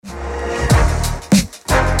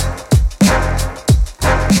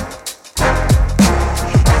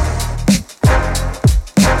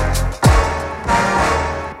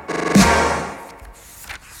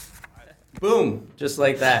just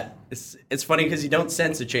like that. It's funny because you don't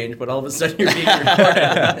sense a change, but all of a sudden you're being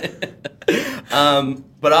recorded.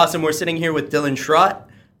 But awesome. We're sitting here with Dylan Schrott,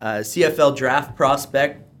 CFL draft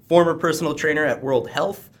prospect, former personal trainer at World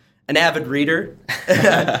Health, an avid reader.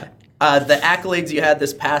 The accolades you had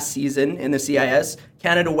this past season in the CIS,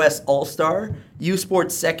 Canada West All-Star, U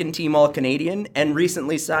Sports second team All-Canadian, and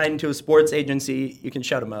recently signed to a sports agency. You can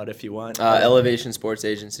shout them out if you want. Elevation Sports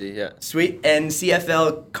Agency, yeah. Sweet. And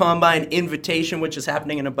CFL Combine Invitation, which is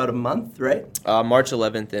happening in about a month, right? March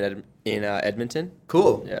 11th in Edmonton.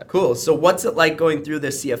 Cool. Yeah. Cool. So what's it like going through the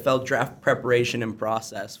CFL draft preparation and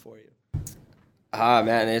process for you?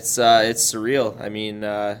 Man, it's surreal. I mean,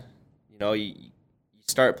 you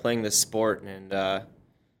start playing this sport and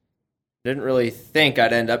didn't really think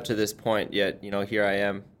I'd end up to this point yet. Here I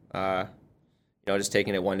am, just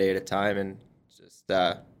taking it one day at a time, and just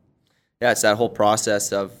it's that whole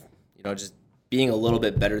process of just being a little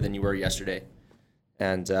bit better than you were yesterday.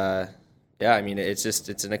 And I mean,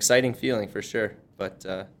 it's an exciting feeling for sure, but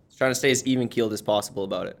trying to stay as even keeled as possible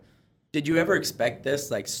about it. Did you ever expect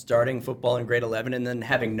this, like starting football in grade 11 and then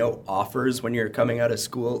having no offers when you're coming out of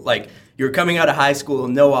school? Like you're coming out of high school,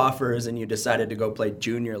 no offers, and you decided to go play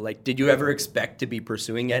junior. Like, did you ever expect to be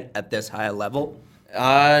pursuing it at this high level?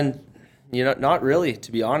 Not really,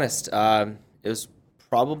 to be honest. It was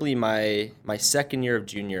probably my second year of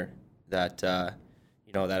junior that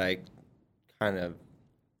that I kind of,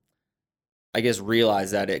 I guess,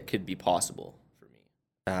 realized that it could be possible for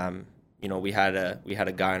me. We had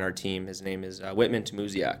a guy on our team. His name is Whitman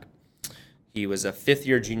Tamuziak. He was a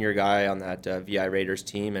fifth-year junior guy on that VI Raiders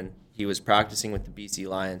team, and he was practicing with the BC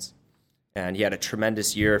Lions. And he had a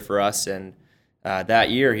tremendous year for us, and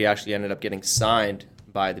that year he actually ended up getting signed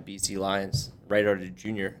by the BC Lions right out of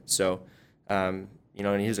junior. So, and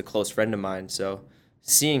he was a close friend of mine. So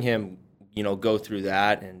seeing him, go through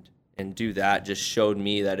that and do that just showed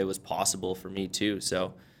me that it was possible for me too.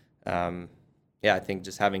 So, I think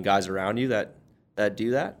just having guys around you that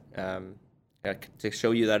do that to show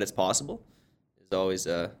you that it's possible is always it's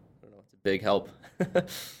a big help.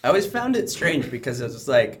 I always found it strange because it was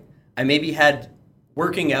like I maybe had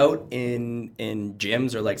working out in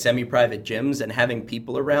gyms or like semi-private gyms and having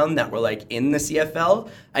people around that were like in the CFL.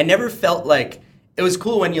 I never felt like it was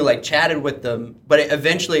cool when you like chatted with them, but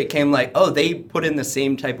eventually it came like, oh, they put in the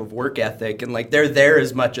same type of work ethic and like they're there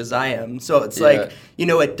as much as I am. So it's like,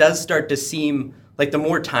 it does start to seem like the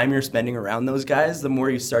more time you're spending around those guys, the more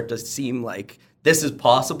you start to seem like this is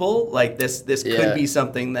possible. Like this could be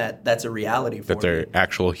something that's a reality for that they're me.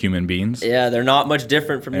 Actual human beings. Yeah, they're not much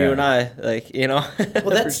different from you and I. Like, Well,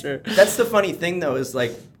 that's that's the funny thing though, is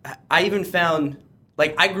like I even found.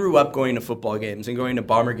 Like, I grew up going to football games and going to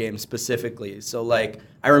Bomber games specifically. So, like,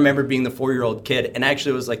 I remember being the 4-year-old kid, and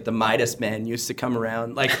actually it was, like, the Midas Man used to come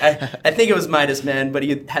around. Like, I think it was Midas Man, but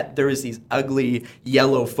there was these ugly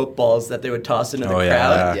yellow footballs that they would toss into the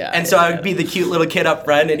crowd. And so I would be the cute little kid up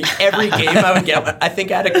front, and every game I would get, I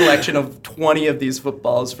think I had a collection of 20 of these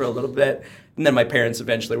footballs for a little bit. And then my parents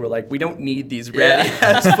eventually were like, we don't need these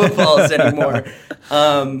ratty-ass footballs anymore.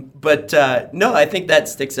 No, I think that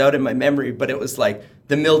sticks out in my memory. But it was like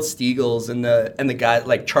the Milt Stiegels and the guy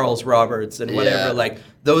like Charles Roberts and whatever. Yeah. Like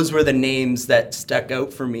those were the names that stuck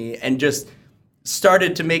out for me and just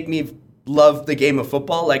started to make me love the game of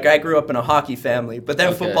football. Like I grew up in a hockey family, but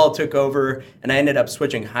then football took over and I ended up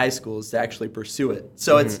switching high schools to actually pursue it.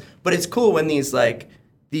 So it's cool when these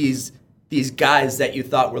guys that you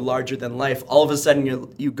thought were larger than life, all of a sudden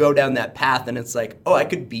you go down that path and it's like, oh, I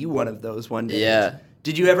could be one of those one day. Yeah.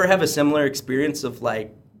 Did you ever have a similar experience of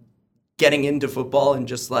like getting into football and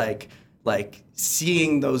just like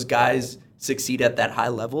seeing those guys succeed at that high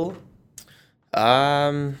level?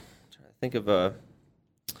 Trying to think of a.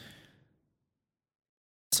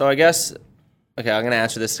 So I guess, I'm going to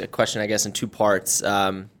answer this question, I guess, in two parts.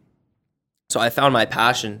 So I found my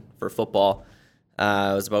passion for football.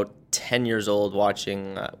 I was about 10 years old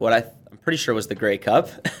watching what I'm pretty sure was the Grey Cup,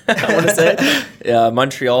 I want to say,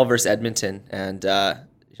 Montreal versus Edmonton. And,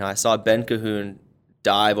 I saw Ben Cahoon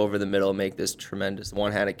dive over the middle, make this tremendous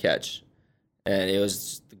one-handed catch. And it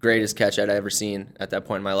was the greatest catch I'd ever seen at that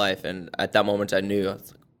point in my life. And at that moment, I knew, I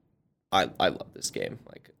was like, I love this game.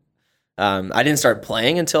 Like, I didn't start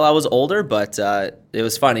playing until I was older, but it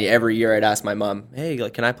was funny. Every year I'd ask my mom, hey,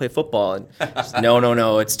 like, can I play football? And she's,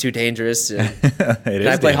 no, it's too dangerous. And, can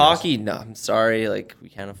I play hockey? No, I'm sorry. Like, we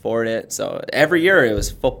can't afford it. So every year it was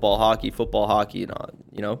football, hockey,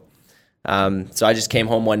 So I just came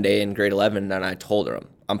home one day in grade 11 and I told her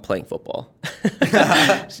I'm playing football.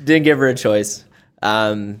 She didn't give her a choice.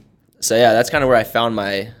 That's kind of where I found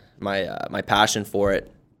my passion for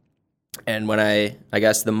it. And when I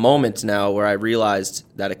guess the moment now where I realized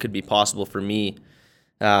that it could be possible for me,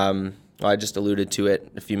 well, I just alluded to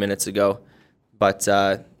it a few minutes ago, but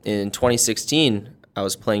in 2016, I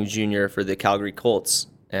was playing junior for the Calgary Colts,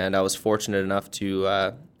 and I was fortunate enough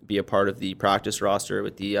to be a part of the practice roster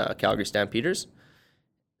with the Calgary Stampeders.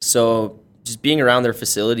 So just being around their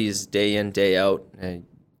facilities day in, day out,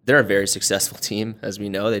 they're a very successful team, as we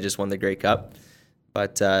know. They just won the Grey Cup.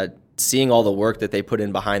 But seeing all the work that they put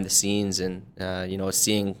in behind the scenes and,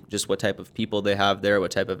 seeing just what type of people they have there,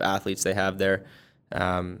 what type of athletes they have there,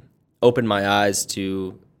 opened my eyes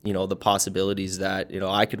to, the possibilities that,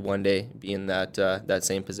 I could one day be in that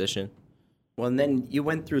same position. Well, and then you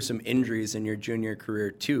went through some injuries in your junior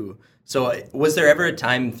career too. So was there ever a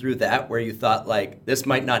time through that where you thought, like, this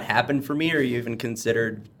might not happen for me, or you even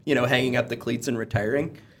considered, hanging up the cleats and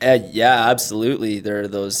retiring? Yeah, absolutely. There are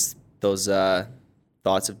those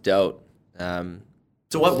thoughts of doubt.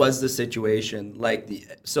 So what was the situation?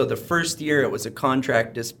 So the first year it was a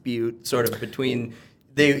contract dispute sort of between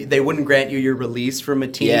they wouldn't grant you your release from a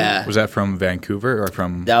team. Yeah. Was that from Vancouver or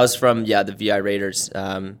from? That was from the VI Raiders.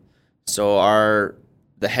 So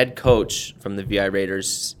the head coach from the VI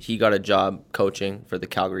Raiders, he got a job coaching for the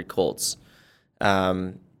Calgary Colts.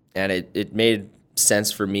 And it made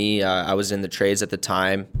sense for me. I was in the trades at the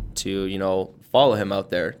time to, follow him out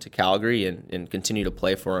there to Calgary and continue to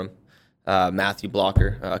play for him. Matthew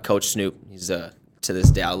Blocker, Coach Snoop, he's to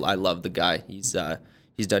this day, I love the guy. He's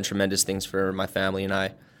done tremendous things for my family and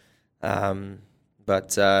I.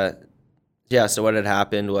 So what had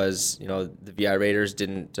happened was, the VI Raiders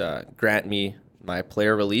didn't grant me my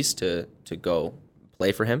player release to go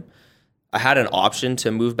play for him. I had an option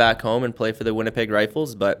to move back home and play for the Winnipeg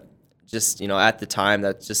Rifles, but just, at the time,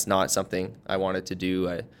 that's just not something I wanted to do.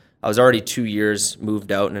 I was already 2 years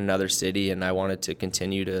moved out in another city, and I wanted to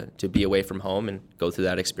continue to be away from home and go through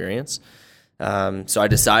that experience. So I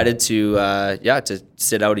decided to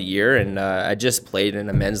sit out a year, and I just played in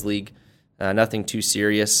a men's league, nothing too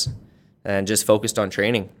serious, and just focused on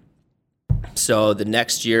training. So the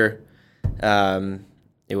next year,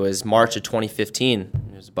 it was March of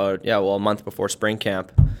 2015. It was about a month before spring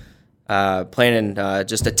camp. Playing in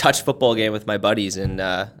just a touch football game with my buddies, and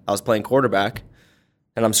I was playing quarterback,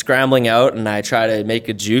 and I'm scrambling out, and I try to make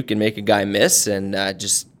a juke and make a guy miss, and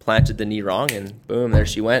just planted the knee wrong, and boom, there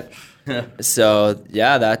she went. So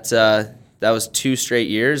that was 2 straight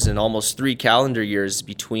years and almost 3 calendar years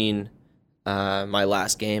between my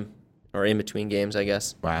last game, or in between games, I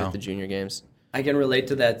guess. Wow. With the junior games. I can relate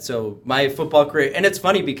to that. So my football career, and it's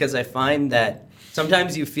funny because I find that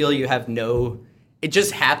sometimes you feel you have it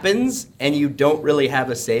just happens and you don't really have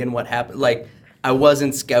a say in what happened. Like, I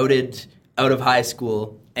wasn't scouted out of high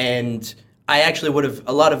school, and I actually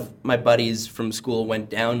a lot of my buddies from school went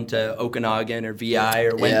down to Okanagan or VI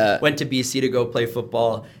or went to BC to go play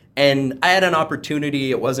football. And I had an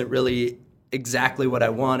opportunity. It wasn't really exactly what I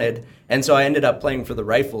wanted. And so I ended up playing for the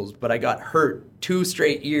Rifles, but I got hurt 2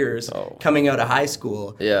 straight years coming out of high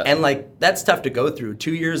school. Yeah. And that's tough to go through.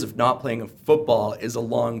 2 years of not playing football is a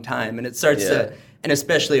long time. And it starts to, and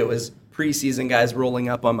especially it was preseason guys rolling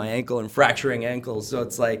up on my ankle and fracturing ankles. So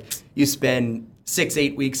it's like you spend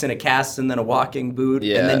 6-8 weeks in a cast and then a walking boot.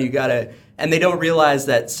 And then and they don't realize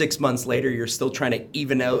that 6 months later, you're still trying to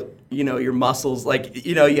even out, your muscles.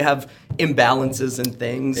 You have imbalances and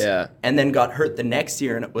things. Yeah. And then got hurt the next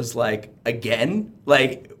year. And it was again,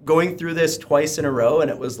 going through this twice in a row. And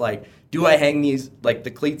it was do I hang these,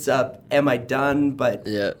 the cleats up? Am I done? But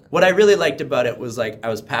what I really liked about it was I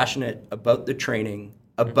was passionate about the training,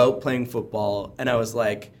 about playing football. And I was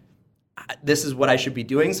this is what I should be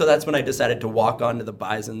doing. So that's when I decided to walk on to the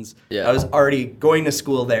Bisons. Yeah. I was already going to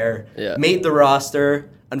school there, made the roster.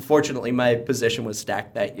 Unfortunately, my position was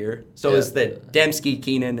stacked that year. So it was the Dembski,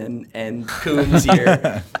 Keenan, and Coombs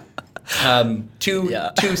year. Two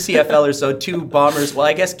CFLers, so 2 Bombers. Well,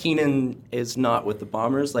 I guess Keenan is not with the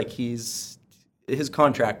Bombers. His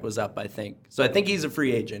contract was up, I think. So I think he's a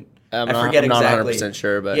free agent. I forget exactly. I'm not 100%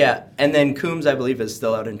 sure, but yeah. And then Coombs, I believe, is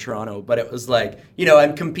still out in Toronto. But it was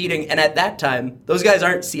I'm competing, and at that time, those guys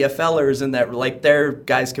aren't CFLers, and that they're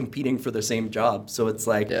guys competing for the same job. So it's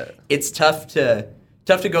it's tough to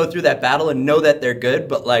go through that battle and know that they're good.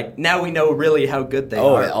 But now we know really how good they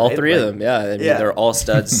are. All right? 3 of them, yeah. I mean, they're all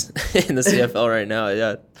studs in the CFL right now.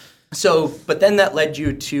 Yeah. So, but then that led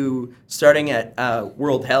you to starting at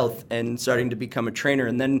World Health and starting to become a trainer.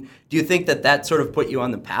 And then do you think that sort of put you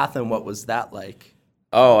on the path, and what was that like?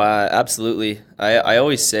 Oh, absolutely. I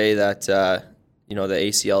always say that, the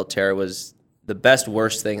ACL tear was the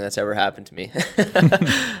worst thing that's ever happened to me.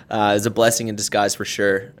 It's a blessing in disguise for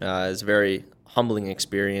sure. It's a very humbling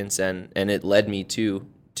experience, and it led me to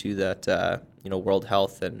to that, World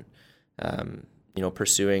Health and,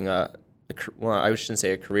 pursuing well, I shouldn't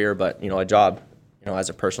say a career, but, a job, as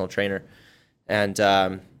a personal trainer. And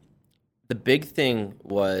the big thing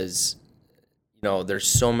was, there's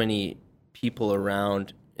so many people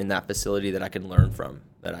around in that facility that I can learn from,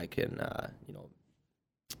 that I can,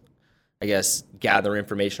 I guess, gather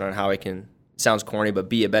information on how I can, sounds corny, but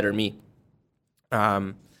be a better me.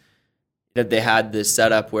 That they had this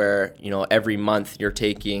setup where, every month you're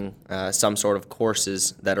taking some sort of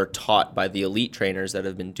courses that are taught by the elite trainers that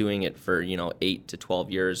have been doing it for, 8 to 12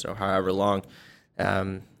 years or however long.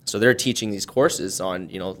 So they're teaching these courses on,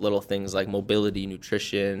 little things like mobility,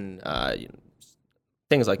 nutrition,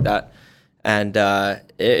 things like that. And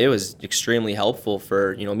it was extremely helpful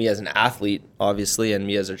for, me as an athlete, obviously, and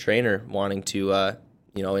me as a trainer wanting to,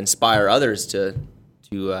 inspire others to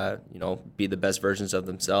be the best versions of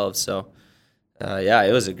themselves. So,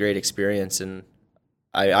 it was a great experience, and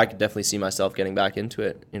I could definitely see myself getting back into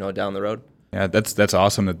it, down the road. Yeah, that's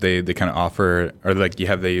awesome that they kind of offer, or like you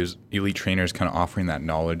have these elite trainers kind of offering that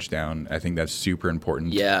knowledge down. I think that's super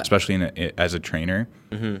important, especially as a trainer.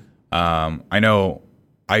 Mm-hmm. I know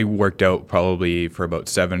I worked out probably for about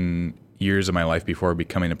 7 years of my life before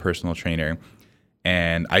becoming a personal trainer.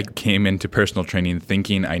 And I came into personal training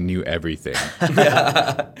thinking I knew everything.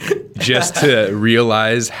 Just to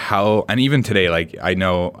realize how, and even today, like I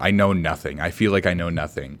know nothing. I feel like I know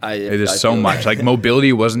nothing. There's so much. Like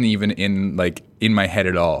mobility wasn't even in my head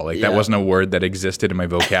at all. Like that wasn't a word that existed in my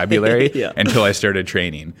vocabulary until I started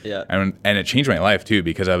training. Yeah. And it changed my life too,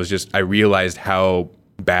 because I realized how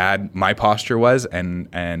bad my posture was, and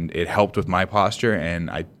it helped with my posture,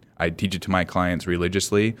 and I teach it to my clients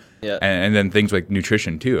religiously. Yeah. And then things like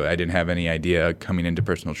nutrition too. I didn't have any idea coming into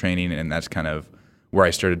personal training, and that's kind of where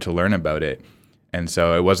I started to learn about it. And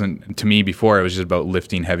so it wasn't, to me before, it was just about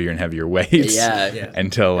lifting heavier and heavier weights.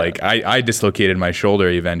 Until I dislocated my shoulder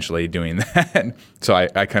eventually doing that. So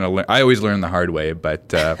I kind of I always learn the hard way,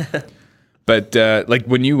 but like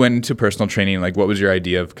when you went into personal training, like what was your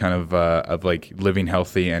idea of kind of like living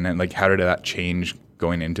healthy, and then like how did that change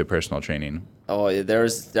going into personal training? Oh, there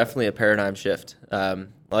was definitely a paradigm shift.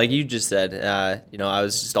 Like you just said, I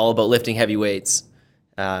was just all about lifting heavy weights,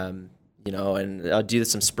 and I'll do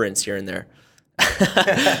some sprints here and there.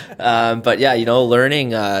 But yeah,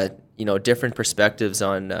 learning, different perspectives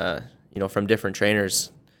on, from different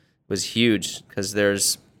trainers was huge, because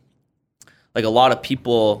there's like a lot of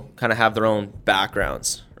people kind of have their own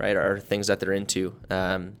backgrounds, right, or things that they're into.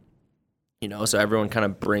 So everyone kind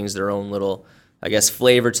of brings their own little, I guess,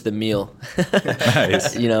 flavor to the meal.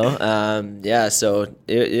 Nice. So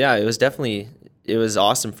it was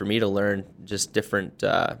awesome for me to learn just different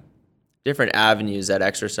avenues that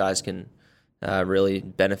exercise can really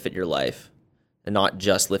benefit your life, and not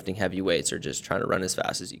just lifting heavy weights or just trying to run as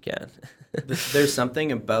fast as you can. There's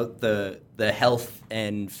something about the health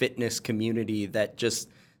and fitness community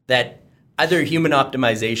that either human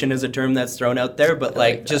optimization is a term that's thrown out there,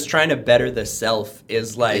 but just trying to better the self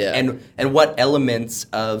is and what elements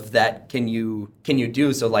of that can you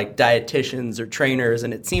do? So like dietitians or trainers,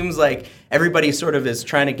 and it seems like everybody sort of is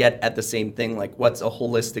trying to get at the same thing, like what's a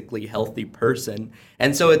holistically healthy person.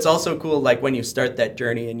 And so it's also cool, like when you start that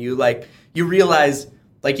journey and you realize,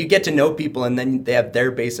 like you get to know people, and then they have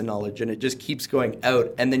their base of knowledge, and it just keeps going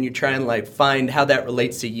out, and then you try and find how that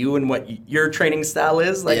relates to you and what your training style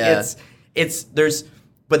is. But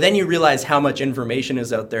then you realize how much information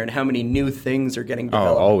is out there and how many new things are getting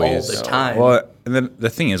developed all the time. Well, and then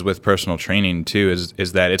the thing is with personal training too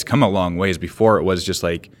is that it's come a long ways. Before it was just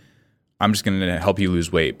like, I'm just going to help you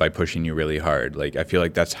lose weight by pushing you really hard. Like I feel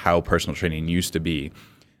like that's how personal training used to be.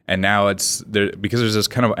 And now it's there, because there's this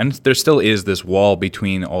kind of, and there still is this wall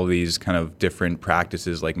between all these kind of different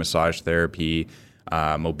practices like massage therapy,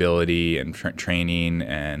 mobility and training,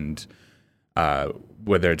 and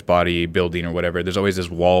whether it's bodybuilding or whatever. There's always this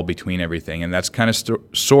wall between everything, and that's kind of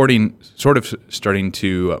sort of starting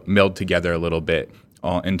to meld together a little bit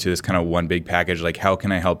into this kind of one big package. Like, how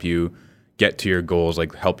can I help you get to your goals?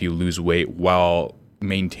 Like, help you lose weight while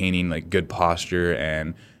maintaining like good posture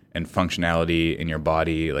and functionality in your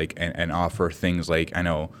body, like and offer things like, I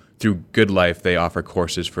know through Good Life they offer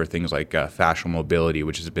courses for things like fascial mobility,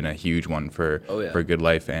 which has been a huge one for Good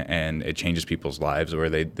Life, and it changes people's lives where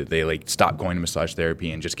they like stop going to massage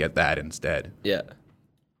therapy and just get that instead.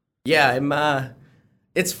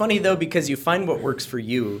 It's funny though, because you find what works for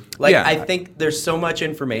you. I think there's so much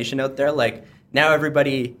information out there. Like now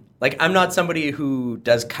everybody, like I'm not somebody who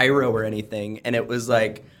does chiro or anything, and it was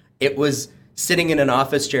sitting in an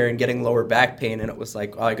office chair and getting lower back pain, and it was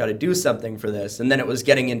like, oh, I got to do something for this. And then it was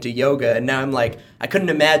getting into yoga, and now I'm like, I couldn't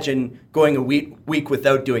imagine going a week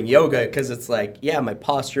without doing yoga, because it's like, yeah, my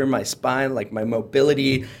posture, my spine, like my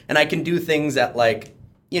mobility, and I can do things that, like,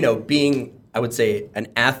 you know, being, I would say,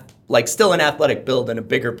 still an athletic build and a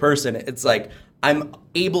bigger person, it's like I'm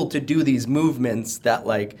able to do these movements that,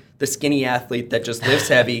 like, the skinny athlete that just lifts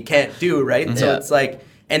heavy can't do, right? Mm-hmm. So it's like,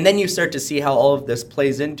 and then you start to see how all of this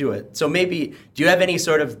plays into it. So maybe, do you have any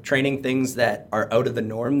sort of training things that are out of the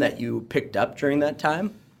norm that you picked up during that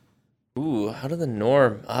time? Ooh, out of the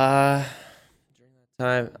norm. During that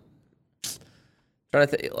time, trying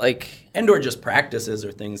to think, like, and or just practices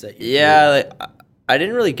or things that you do. Like, I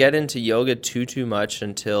didn't really get into yoga too much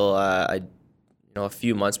until a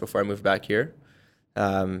few months before I moved back here.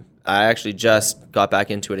 I actually just got back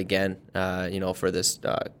into it again, for this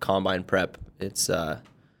combine prep. It's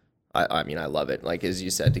I mean, I love it. Like, as you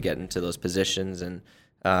said, to get into those positions and,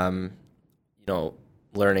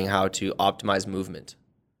 learning how to optimize movement,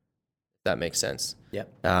 if that makes sense. Yep.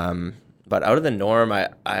 But out of the norm,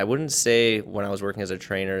 I wouldn't say when I was working as a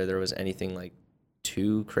trainer there was anything, like,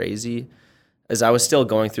 too crazy, as I was still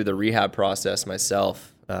going through the rehab process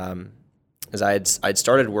myself. As I'd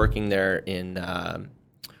started working there in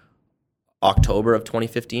October of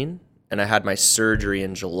 2015, and I had my surgery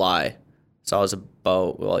in July. So I was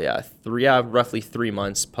about, roughly 3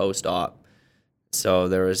 months post-op. So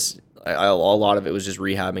there was a lot of it was just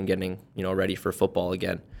rehab and getting, ready for football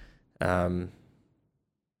again. I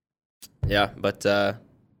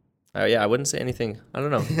wouldn't say anything, I don't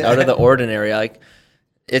know, out of the ordinary. Like,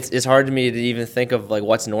 it's hard to me to even think of, like,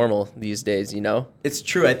 what's normal these days, It's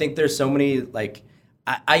true. I think there's so many, like,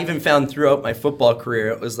 I even found throughout my football career,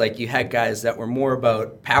 it was like you had guys that were more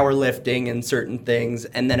about powerlifting and certain things,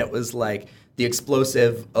 and then it was like the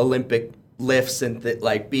explosive Olympic lifts and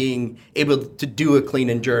like being able to do a clean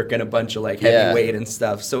and jerk and a bunch of, like, heavy weight and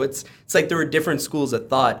stuff. So it's like there were different schools of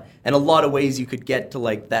thought and a lot of ways you could get to,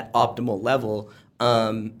 like, that optimal level.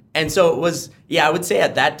 And so it was, I would say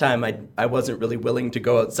at that time I wasn't really willing to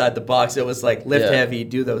go outside the box. It was like lift heavy,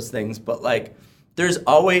 do those things, but, like, there's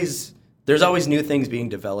always new things being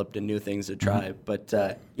developed and new things to try. But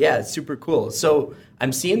it's super cool. So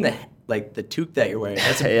I'm seeing the toque that you're wearing.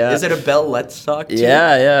 Is it a Bell Let's Talk toque?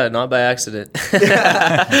 Yeah, not by accident.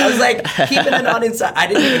 I was like keeping it on inside. I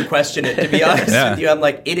didn't even question it, to be honest with you. I'm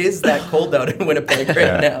like, it is that cold out in Winnipeg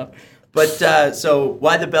right now. But so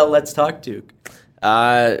why the Bell Let's Talk toque?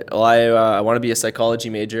 I want to be a psychology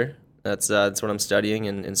major. That's what I'm studying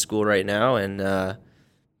in school right now. And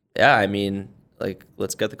I mean, like,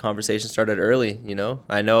 let's get the conversation started early.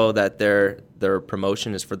 I know that their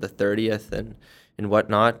promotion is for the 30th and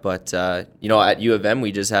whatnot, but at U of M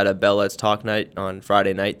we just had a Bell Let's Talk night on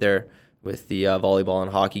Friday night there with the volleyball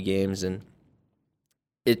and hockey games, and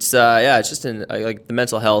it's just like the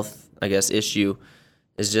mental health, I guess, issue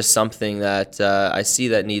is just something that I see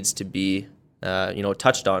that needs to be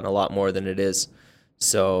touched on a lot more than it is.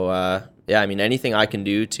 So I mean, anything I can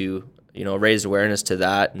do to raise awareness to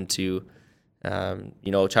that and to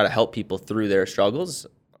try to help people through their struggles,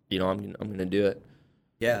 I'm going to do it.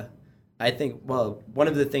 Yeah. I think, one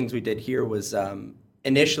of the things we did here was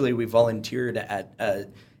initially we volunteered at,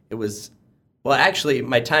 actually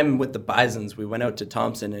my time with the Bisons, we went out to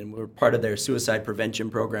Thompson and we were part of their suicide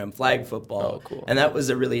prevention program, flag football. Oh, cool. And that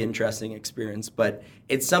was a really interesting experience. But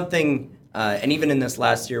it's something, and even in this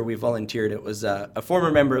last year we volunteered, it was a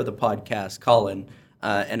former member of the podcast, Colin,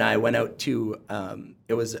 and I went out to,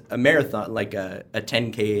 it was a marathon, like a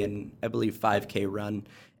 10K and I believe 5K run,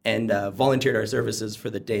 and volunteered our services for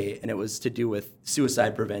the day. And it was to do with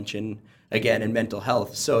suicide prevention, again, and mental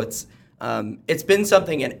health. So it's been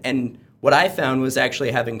something, and what I found was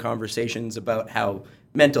actually having conversations about how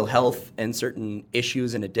mental health and certain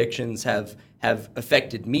issues and addictions have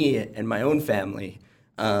affected me and my own family.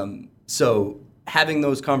 So having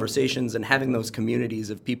those conversations and having those communities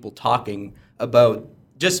of people talking about,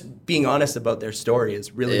 just being honest about their story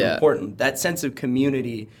is really important. That sense of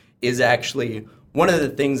community is actually one of the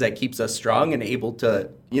things that keeps us strong and able to,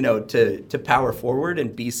 to power forward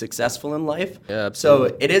and be successful in life. Yeah, absolutely.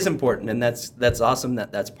 So it is important, and that's awesome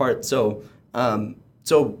that's part. So,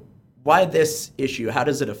 why this issue? How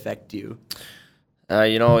does it affect you?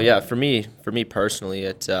 For me personally,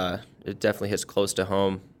 it definitely hits close to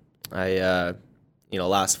home. I,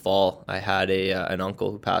 last fall I had an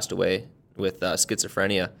uncle who passed away with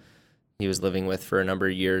schizophrenia. He was living with for a number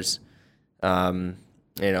of years. And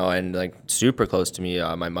like super close to me,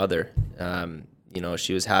 my mother,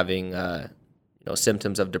 she was having,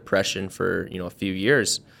 symptoms of depression for, a few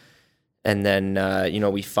years. And then,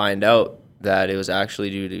 we find out that it was actually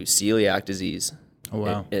due to celiac disease. Oh,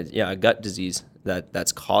 wow. A gut disease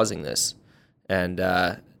that's causing this. And,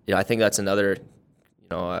 I think that's another,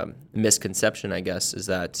 misconception, I guess, is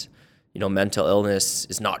that, mental illness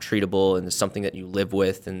is not treatable and it's something that you live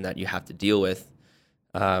with and that you have to deal with.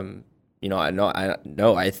 I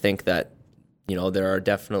think that, there are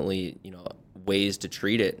definitely, ways to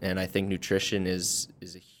treat it. And I think nutrition is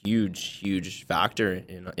a huge factor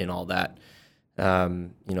in all that.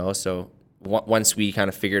 So once we kind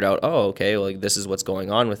of figured out, this is what's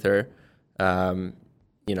going on with her,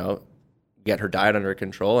 get her diet under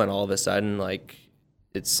control, and all of a sudden,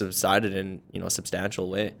 it's subsided in, a substantial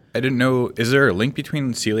way. I didn't know, is there a link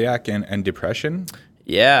between celiac and depression?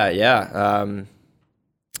 Yeah.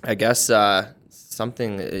 I guess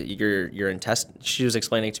something, your intestine, she was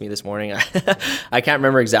explaining to me this morning. I can't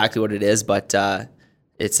remember exactly what it is, but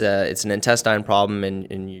it's an intestine problem,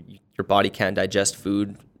 and your body can't digest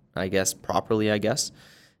food, I guess, properly,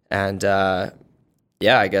 and I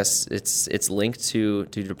guess it's linked to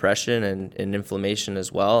depression and inflammation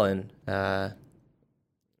as well, and that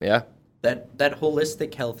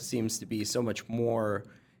holistic health seems to be so much more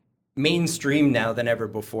mainstream now than ever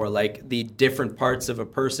before, like the different parts of a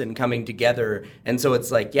person coming together. And so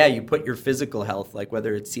it's you put your physical health,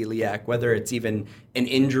 whether it's celiac, whether it's even an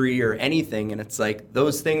injury or anything, and it's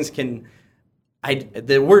those things can,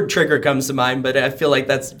 the word trigger comes to mind, but I feel like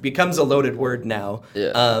that's becomes a loaded word now.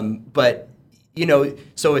 But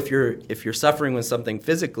so if you're suffering with something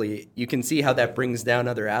physically, you can see how that brings down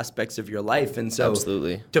other aspects of your life. And so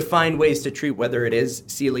absolutely, to find ways to treat, whether it is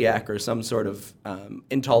celiac or some sort of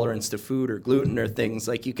intolerance to food or gluten or things,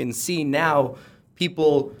 you can see now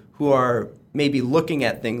people who are maybe looking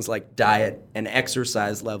at things like diet and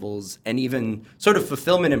exercise levels and even sort of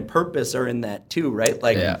fulfillment and purpose are in that too, right?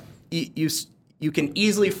 You can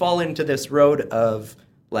easily fall into this road of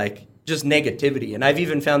just negativity. And I've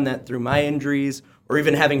even found that through my injuries or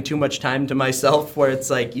even having too much time to myself, where it's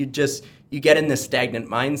you get in this stagnant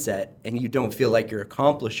mindset and you don't feel like you're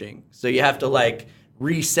accomplishing. So you have to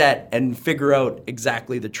reset and figure out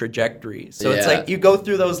exactly the trajectory. So it's you go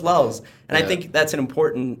through those lulls. And I think that's an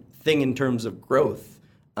important thing in terms of growth.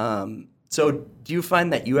 So do you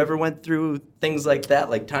find that you ever went through things like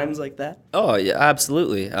that, times like that? Oh, yeah,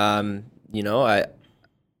 absolutely.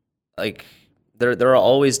 There are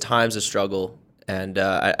always times of struggle, and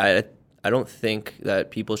I don't think that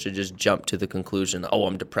people should just jump to the conclusion,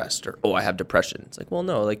 I'm depressed, or I have depression. It's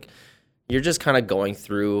no, you're just kind of going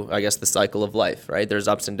through, I guess, the cycle of life, right? There's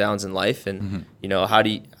ups and downs in life, and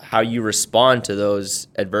how you respond to those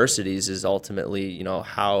adversities is ultimately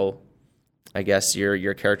how, I guess,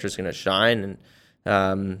 your character is going to shine.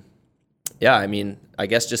 And I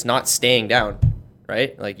guess just not staying down.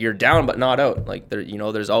 Right? You're down but not out.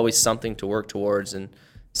 There's always something to work towards and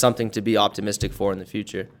something to be optimistic for in the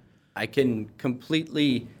future. I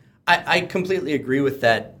completely agree with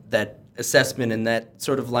that assessment, and that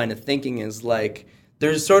sort of line of thinking is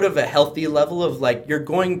there's sort of a healthy level of you're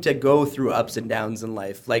going to go through ups and downs in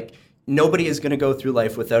life. Nobody is going to go through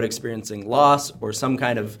life without experiencing loss or some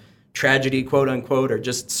kind of tragedy, quote unquote, or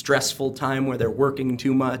just stressful time where they're working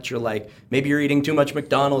too much, or maybe you're eating too much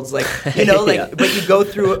McDonald's, but you go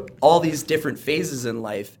through all these different phases in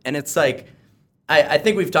life. And it's I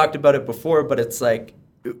think we've talked about it before, but it's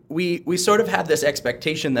we sort of have this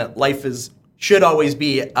expectation that life should always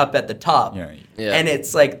be up at the top. Yeah. And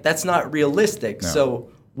it's that's not realistic. No. So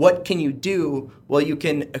what can you do? Well, you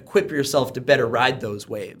can equip yourself to better ride those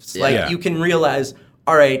waves. You can realize,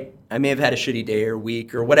 all right, I may have had a shitty day or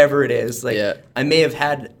week or whatever it is. I may have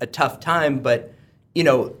had a tough time, but,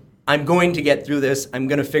 I'm going to get through this. I'm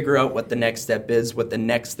going to figure out what the next step is, what the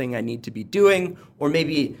next thing I need to be doing, or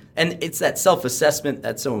maybe, and it's that self-assessment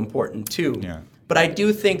that's so important too. Yeah. But I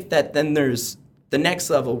do think that then there's the next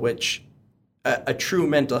level, which a true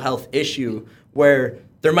mental health issue, where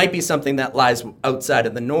there might be something that lies outside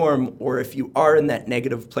of the norm, or if you are in that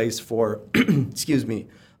negative place for,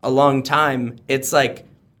 a long time, it's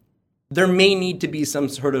there may need to be some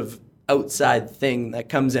sort of outside thing that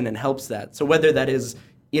comes in and helps that. So whether that is,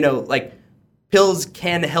 pills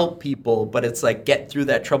can help people, but it's get through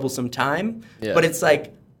that troublesome time. Yeah. But it's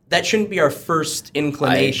that shouldn't be our first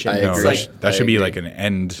inclination. That should be an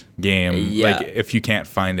end game. Yeah. If you can't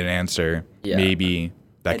find an answer, maybe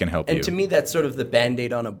that can help you. And to me, that's sort of the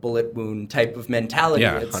Band-Aid on a bullet wound type of mentality.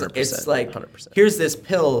 Yeah, 100%, it's 100%. Here's this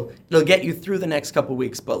pill. It'll get you through the next couple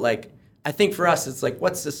weeks, but I think for us, it's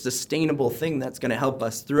what's the sustainable thing that's going to help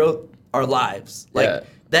us throughout our lives?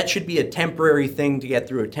 That should be a temporary thing to get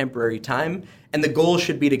through a temporary time. And the goal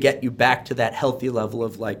should be to get you back to that healthy level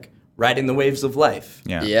of riding the waves of life.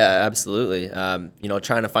 Yeah, absolutely.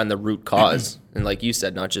 Trying to find the root cause. And like you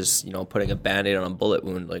said, not just, putting a Band-Aid on a bullet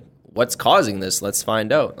wound. Like, what's causing this? Let's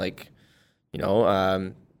find out. Like,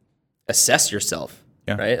 assess yourself,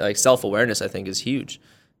 right? Like, self-awareness, I think, is huge.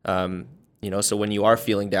 So when you are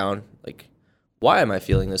feeling down, like, why am I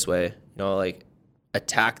feeling this way? Like,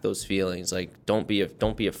 attack those feelings. Like, don't be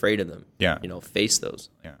afraid of them. Yeah. Face those.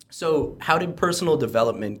 Yeah. So how did personal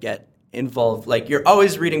development get involved? Like, you're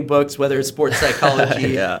always reading books, whether it's sports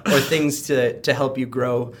psychology or things to help you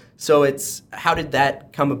grow. So how did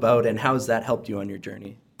that come about, and how has that helped you on your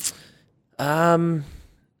journey?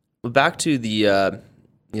 Back to the,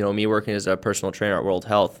 me working as a personal trainer at World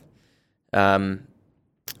Health,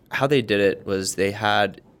 how they did it was they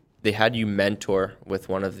had you mentor with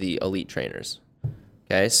one of the elite trainers.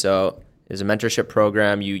 Okay, so it was a mentorship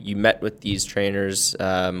program. You met with these trainers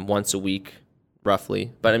once a week,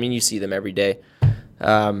 roughly. But, I mean, you see them every day.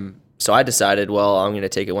 So I decided, well, I'm going to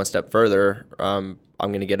take it one step further. I'm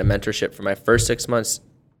going to get a mentorship for my first 6 months,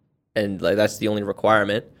 and like that's the only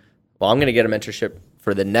requirement. Well, I'm going to get a mentorship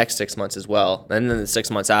for the next 6 months as well, and then the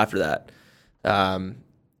 6 months after that.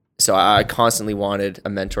 So I constantly wanted a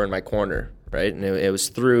mentor in my corner, right? And it was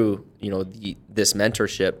through, this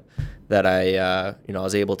mentorship that I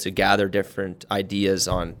was able to gather different ideas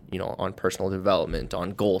on personal development, on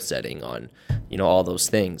goal setting, on, all those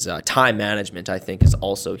things. Time management, I think, is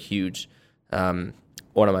also huge. One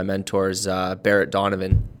of my mentors, Barrett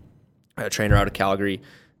Donovan, a trainer out of Calgary,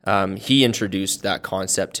 he introduced that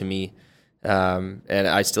concept to me, and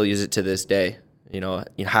I still use it to this day.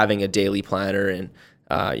 Having a daily planner and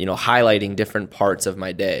highlighting different parts of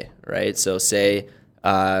my day, right? So say,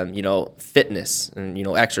 fitness and,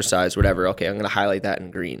 exercise, whatever. Okay, I'm going to highlight that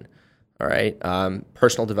in green. All right.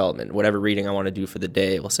 Personal development, whatever reading I want to do for the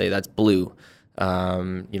day, we'll say that's blue.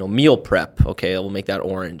 Meal prep. Okay, we'll make that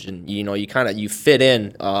orange. And, you fit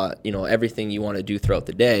in, everything you want to do throughout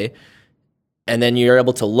the day. And then you're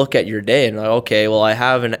able to look at your day and like, okay, well, I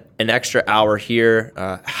have an extra hour here.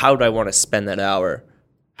 How do I want to spend that hour?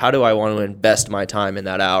 How do I want to invest my time in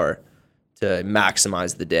that hour to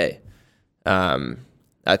maximize the day?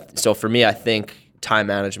 So for me, I think time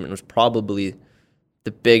management was probably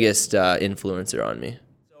the biggest influencer on me.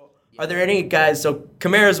 Are there any guys? So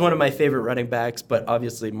Kamara is one of my favorite running backs, but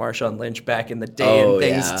obviously Marshawn Lynch back in the day and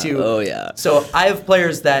things too. Oh yeah. So I have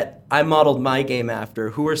players that I modeled my game after.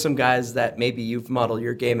 Who are some guys that maybe you've modeled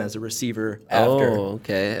your game as a receiver after? Oh,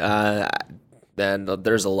 okay. Then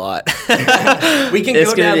there's a lot. We can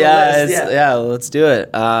go down the list. Yeah, let's do it.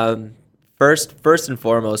 First and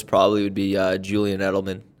foremost, probably would be Julian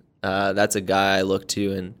Edelman. That's a guy I look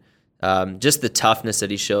to, and just the toughness that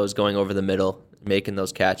he shows going over the middle, making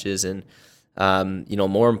those catches, and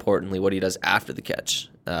more importantly, what he does after the catch,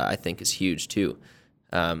 I think is huge too.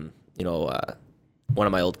 One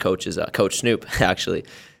of my old coaches, Coach Snoop, actually,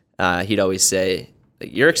 he'd always say,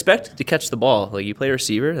 "You're expected to catch the ball. Like, you play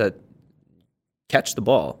receiver, that catch the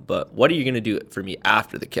ball, but what are you going to do for me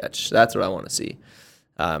after the catch? That's what I want to see."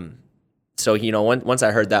 So, once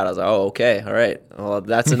I heard that, I was like, oh, okay, all right. Well,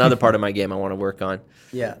 that's another part of my game I want to work on.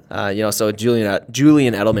 Yeah. So Julian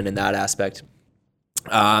Edelman in that aspect.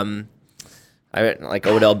 I like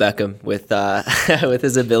Odell Beckham with with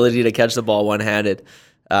his ability to catch the ball one-handed.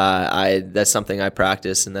 That's something I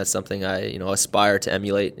practice, and that's something I aspire to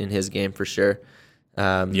emulate in his game for sure.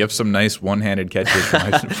 You have some nice one-handed catches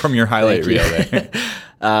from your highlight reel there.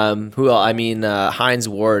 Hines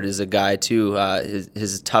Ward is a guy too.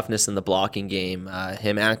 His toughness in the blocking game,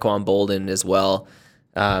 him, Anquan Bolden as well.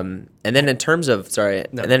 And then in terms of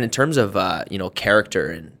character,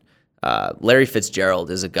 and Larry Fitzgerald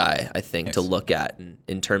is a guy I think to look at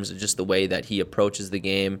in terms of just the way that he approaches the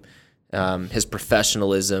game, his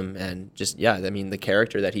professionalism, and just the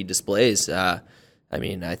character that he displays. I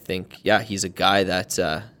think he's a guy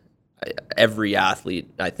that every athlete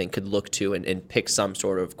I think could look to and pick some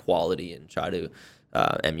sort of quality and try to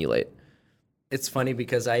emulate. It's funny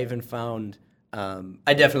because I even found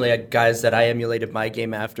I definitely had guys that I emulated my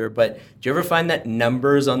game after, but do you ever find that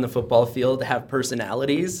numbers on the football field have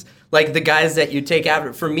personalities? Like the guys that you take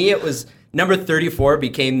after. For me, it was number 34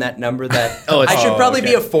 became that number that I should probably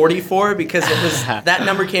be a 44 because it was that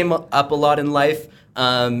number came up a lot in life.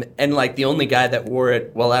 And like the only guy that wore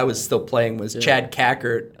it while I was still playing was Chad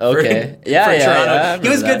Cackert. For Toronto. He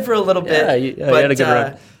was good for a little bit. But he had a good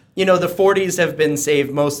run. The 40s have been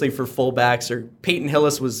saved mostly for fullbacks. Or Peyton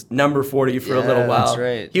Hillis was number 40 for a little while. That's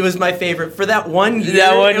right. He was my favorite for that 1 year.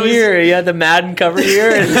 That 1 year, he had the Madden cover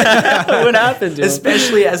here. And what happened to him?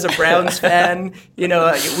 Especially as a Browns fan,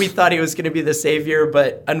 we thought he was going to be the savior,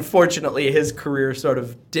 but unfortunately his career sort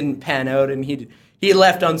of didn't pan out, and he he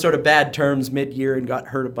left on sort of bad terms mid-year and got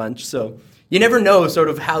hurt a bunch. So you never know sort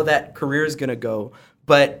of how that career is going to go.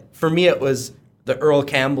 But for me, it was the Earl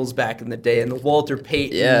Campbells back in the day and the Walter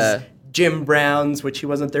Paytons, Jim Browns, which he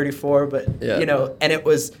wasn't 34, but and it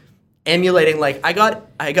was emulating. Like I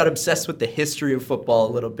got obsessed with the history of football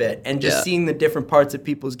a little bit and just seeing the different parts of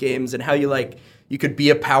people's games and how you could be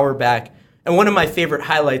a power back. And one of my favorite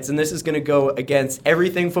highlights, and this is going to go against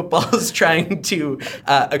everything football is trying to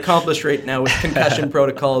accomplish right now with concussion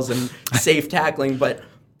protocols and safe tackling, but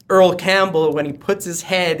Earl Campbell, when he puts his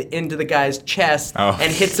head into the guy's chest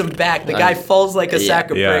and hits him back, the guy falls like a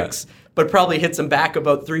sack of bricks, but probably hits him back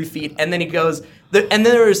about 3 feet. And then he goes, and then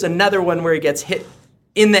there's another one where he gets hit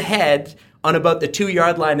in the head on about the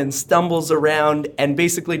 2-yard line and stumbles around and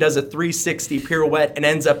basically does a 360 pirouette and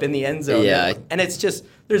ends up in the end zone. Yeah. And it's just,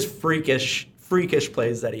 there's freakish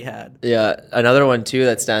plays that he had. Yeah, another one too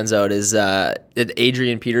that stands out is did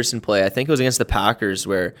Adrian Peterson play? I think it was against the Packers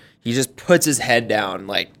where he just puts his head down,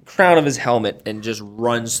 like crown of his helmet, and just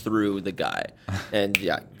runs through the guy, and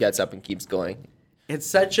gets up and keeps going. It's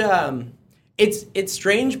such it's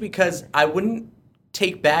strange because I wouldn't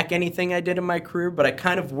take back anything I did in my career, but I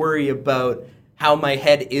kind of worry about how my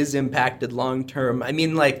head is impacted long term. I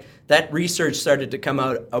mean, like that research started to come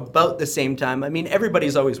out about the same time. I mean,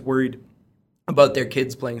 everybody's always worried about their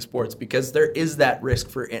kids playing sports because there is that risk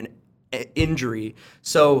for injury.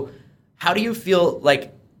 So how do you feel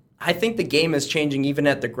like, I think the game is changing even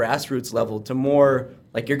at the grassroots level to more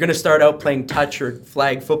like you're going to start out playing touch or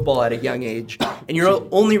flag football at a young age, and you're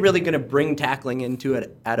only really going to bring tackling into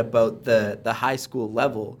it at about the high school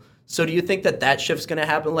level. So do you think that shift's going to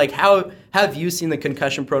happen? Like how have you seen the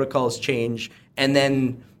concussion protocols change? And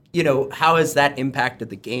then, how has that impacted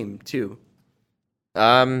the game too?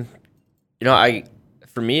 For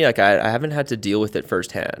me, like I haven't had to deal with it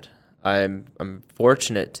firsthand. I'm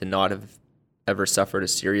fortunate to not have ever suffered a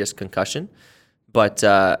serious concussion, but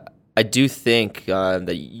I do think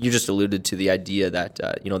that you just alluded to the idea that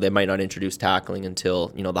they might not introduce tackling until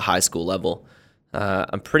the high school level.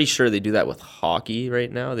 I'm pretty sure they do that with hockey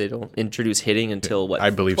right now. They don't introduce hitting until what? I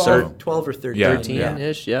believe 12 or 13.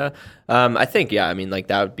 13-ish, yeah. I think, I mean, like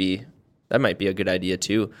that might be a good idea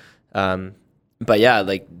too. But yeah,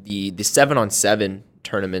 like the 7-on-7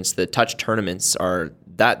 tournaments, the touch tournaments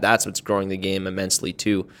that's what's growing the game immensely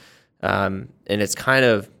too. And it's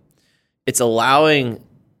allowing,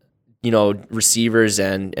 receivers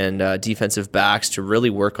and defensive backs to really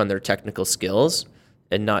work on their technical skills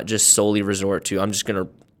and not just solely resort to, I'm just going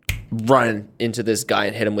to run into this guy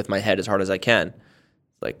and hit him with my head as hard as I can.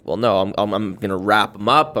 Like, well, no, I'm going to wrap him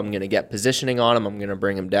up. I'm going to get positioning on him. I'm going to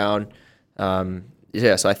bring him down. So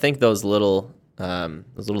I think those little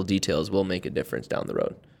details will make a difference down the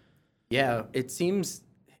road. Yeah, it seems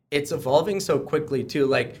it's evolving so quickly too.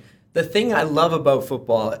 Like the thing I love about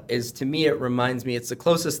football is, to me, it reminds me, it's the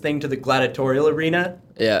closest thing to the gladiatorial arena.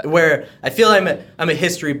 Yeah. Where I feel I'm a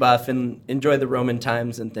history buff and enjoy the Roman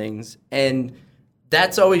times and things. And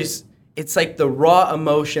that's always, it's like the raw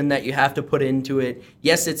emotion that you have to put into it.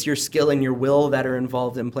 Yes, it's your skill and your will that are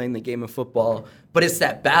involved in playing the game of football, but it's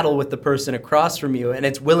that battle with the person across from you, and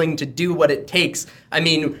it's willing to do what it takes. I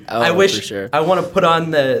mean, I wish, for sure. I want to put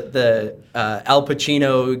on the Al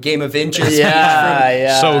Pacino Game of Inches.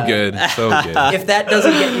 Yeah. So good. If that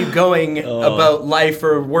doesn't get you going about life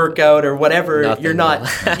or workout or whatever, Nothing you're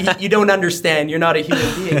not, you don't understand. You're not a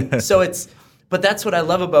human being. But that's what I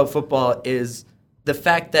love about football is the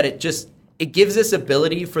fact that it gives this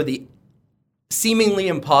ability for the seemingly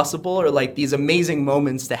impossible or like these amazing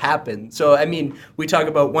moments to happen. So, I mean, we talk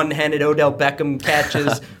about one-handed Odell Beckham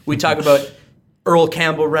catches. We talk about Earl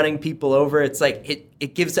Campbell running people over. It's like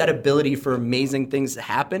it gives that ability for amazing things to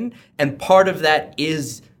happen. And part of that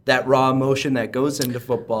is that raw emotion that goes into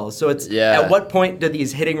football. So it's at what point do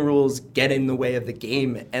these hitting rules get in the way of the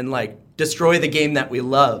game and like destroy the game that we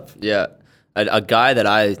love? Yeah. A guy that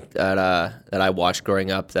I watched growing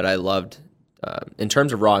up that I loved in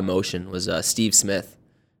terms of raw emotion was Steve Smith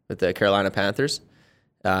with the Carolina Panthers.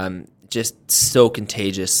 Just so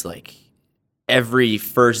contagious. Like every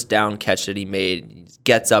first down catch that he made, he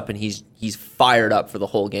gets up and he's fired up for the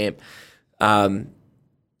whole game. And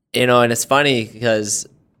it's funny because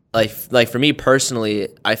like for me personally,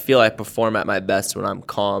 I feel I perform at my best when I'm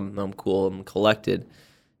calm, I'm cool, I'm collected.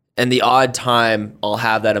 And the odd time I'll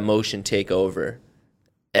have that emotion take over.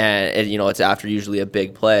 And it's after usually a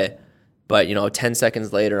big play. But 10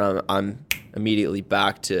 seconds later, I'm immediately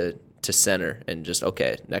back to center and just,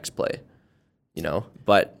 okay, next play.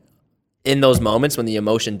 But in those moments when the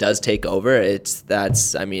emotion does take over,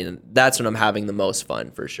 that's when I'm having the most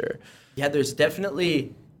fun for sure. Yeah, there's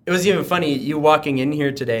definitely, was even funny, you walking in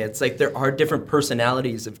here today, it's like there are different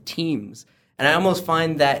personalities of teams. And I almost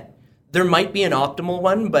find that there might be an optimal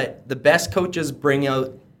one, but the best coaches bring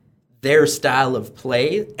out their style of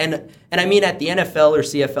play. And I mean, at the NFL or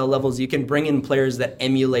CFL levels, you can bring in players that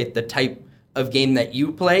emulate the type of game that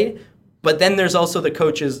you play. But then there's also the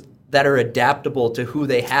coaches that are adaptable to who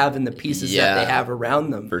they have and the pieces that they have around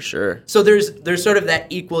them. For sure. So there's sort of that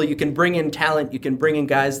equal, you can bring in talent, you can bring in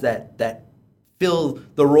guys that fill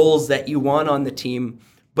the roles that you want on the team,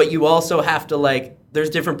 but you also have to, like, there's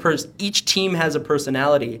different each team has a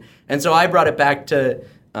personality. And so I brought it back to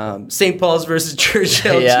St. Paul's versus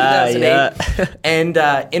Churchill 2008 and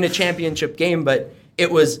in a championship game, but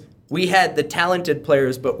we had the talented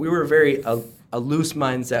players, but we were very a loose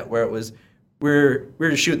mindset where it was we were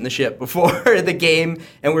just shooting the shit before the game,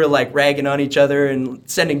 and we were like ragging on each other and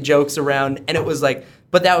sending jokes around, and it was like,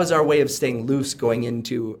 but that was our way of staying loose going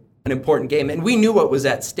into an important game, and we knew what was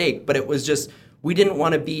at stake, but it was just, we didn't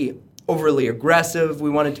want to be overly aggressive.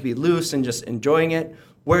 We wanted to be loose and just enjoying it.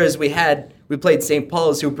 Whereas we played St.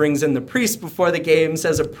 Paul's, who brings in the priest before the game,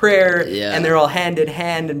 says a prayer, and they're all hand in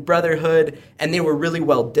hand in brotherhood, and they were really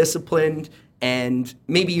well disciplined and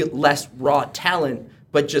maybe less raw talent,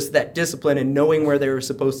 but just that discipline and knowing where they were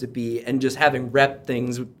supposed to be and just having rep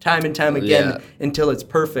things time and time again until it's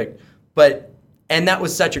perfect. And that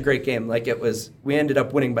was such a great game. Like, we ended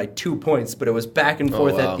up winning by 2 points, but it was back and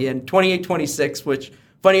forth at the end, 28-26, which,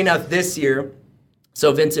 funny enough, this year,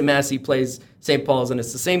 so Vincent Massey plays St. Paul's, and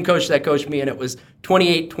it's the same coach that coached me, and it was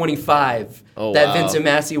 28-25 Vincent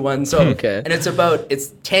Massey won. So, and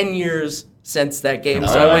it's 10 years since that game.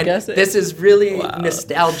 So I went, this is really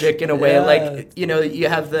nostalgic in a way. Like, you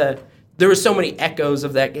have there were so many echoes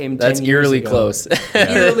of that game. That's eerily close.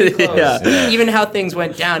 Eerily close. Even how things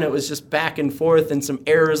went down, it was just back and forth and some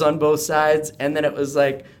errors on both sides. And then it was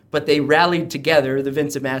like, but they rallied together, the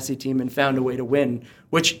Vincent Massey team, and found a way to win,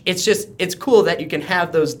 which it's cool that you can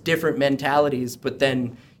have those different mentalities, but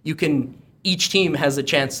then each team has a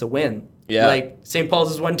chance to win. Yeah. Like, St. Paul's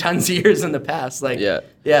has won tons of years in the past. Like, yeah.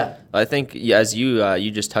 I think, as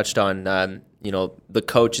you just touched on, the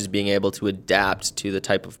coach is being able to adapt to the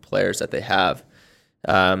type of players that they have.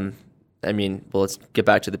 Let's get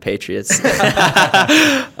back to the Patriots.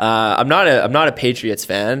 I'm not a Patriots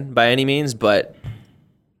fan by any means, but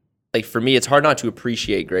like, for me, it's hard not to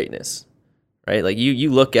appreciate greatness, right? Like, you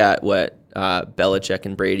look at what Belichick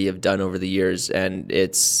and Brady have done over the years, and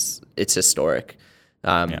it's historic.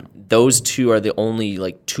 Those two are the only,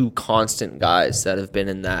 like, two constant guys that have been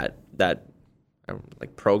in that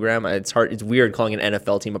program. It's weird calling an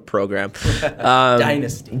NFL team a program.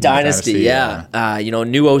 Dynasty, yeah.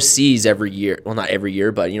 New OCs every year. Well, not every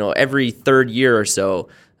year, but every third year or so,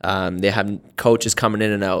 they have coaches coming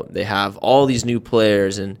in and out. They have all these new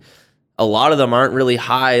players, and a lot of them aren't really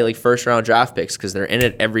high, like, first round draft picks, because they're in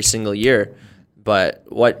it every single year. But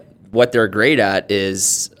what they're great at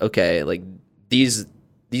is, okay, like, these are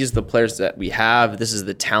the players that we have. This is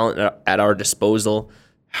the talent at our disposal.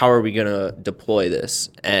 How are we going to deploy this?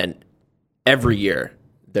 And every year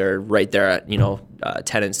they're right there at 10-6,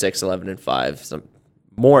 11-5, some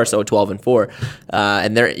more so 12-4,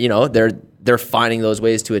 and they're finding those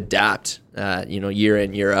ways to adapt, year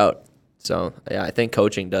in, year out. So yeah, I think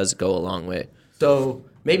coaching does go a long way. So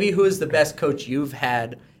maybe who is the best coach you've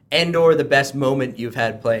had, and/or the best moment you've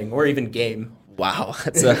had playing, or even game? Wow,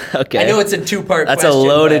 that's okay. I know it's a two-part. That's question. A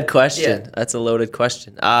loaded question. Yeah. That's a loaded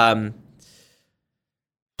question.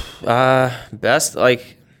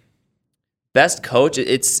 Best coach.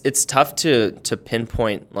 It's tough to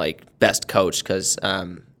pinpoint, like, best coach, because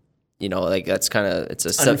that's kind of,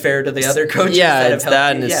 it's unfair to the other coaches. Yeah, it's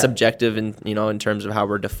that, and it's subjective, in terms of how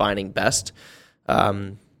we're defining best.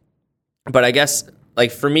 But I guess,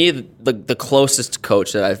 like, for me, the closest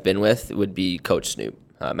coach that I've been with would be Coach Snoop,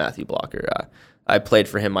 Matthew Blocker. I played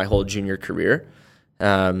for him my whole junior career.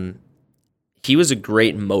 He was a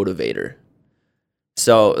great motivator.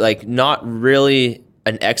 So, like, not really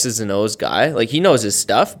an X's and O's guy. Like, he knows his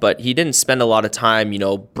stuff, but he didn't spend a lot of time,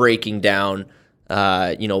 breaking down,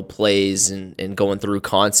 plays and going through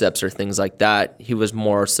concepts or things like that. He was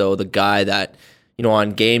more so the guy that,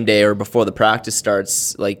 on game day or before the practice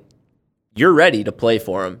starts, like, you're ready to play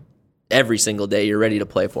for him every single day. You're ready to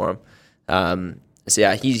play for him. So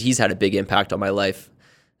yeah, he's had a big impact on my life.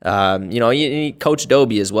 Coach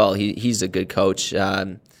Doby as well. He's a good coach.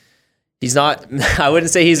 He's not, I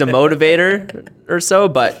wouldn't say he's a motivator or so,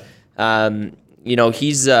 but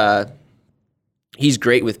he's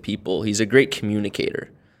great with people. He's a great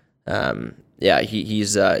communicator.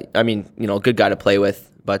 He's a good guy to play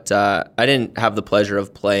with. But I didn't have the pleasure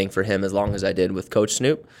of playing for him as long as I did with Coach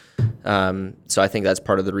Snoop. So I think that's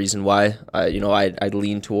part of the reason why I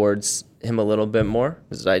lean towards him a little bit more,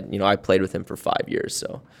 because I played with him for 5 years.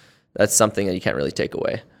 So that's something that you can't really take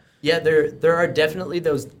away. Yeah, there are definitely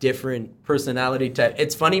those different personality types.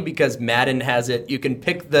 It's funny because Madden has it. You can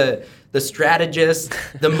pick the strategist,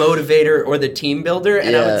 the motivator, or the team builder.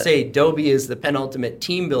 And I would say Dobie is the penultimate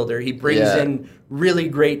team builder. He brings in really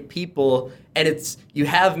great people. And you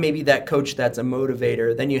have maybe that coach that's a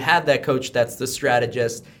motivator. Then you have that coach that's the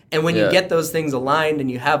strategist. And when you get those things aligned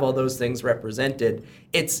and you have all those things represented,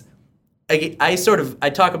 I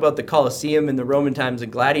talk about the Colosseum and the Roman times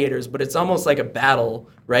and gladiators, but it's almost like a battle,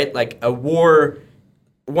 right? Like a war,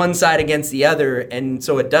 one side against the other. And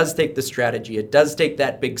so it does take the strategy. It does take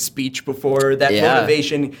that big speech before, that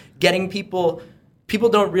motivation, getting people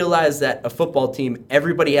don't realize that a football team,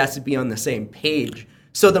 everybody has to be on the same page.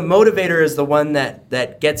 So the motivator is the one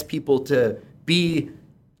that gets people to be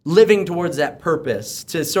living towards that purpose,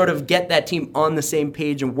 to sort of get that team on the same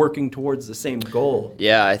page and working towards the same goal.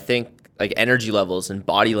 Yeah, I think like energy levels and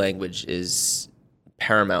body language is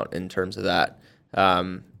paramount in terms of that.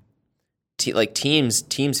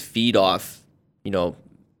 Teams feed off,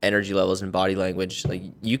 energy levels and body language. Like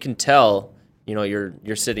you can tell,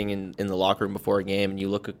 you're sitting in the locker room before a game and you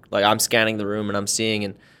look like I'm scanning the room and I'm seeing,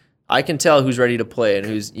 and I can tell who's ready to play and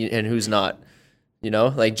who's not.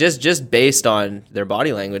 Like just based on their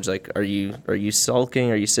body language. Like, are you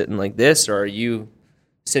sulking? Are you sitting like this, or are you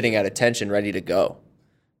sitting at attention, ready to go?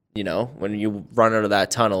 When you run out of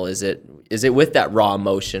that tunnel, is it with that raw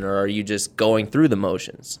emotion, or are you just going through the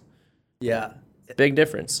motions? Yeah. Big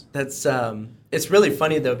difference. That's it's really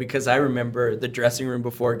funny though, because I remember the dressing room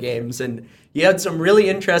before games, and you had some really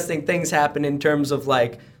interesting things happen in terms of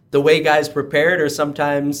like the way guys prepared, or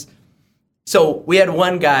sometimes. So we had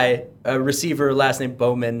one guy, a receiver, last name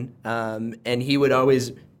Bowman, and he would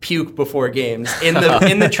always puke before games in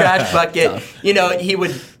the trash bucket. He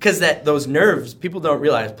would, because those nerves, people don't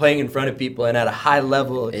realize, playing in front of people and at a high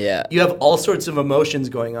level, you have all sorts of emotions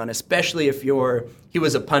going on, especially if he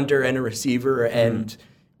was a punter and a receiver, and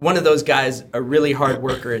one of those guys, a really hard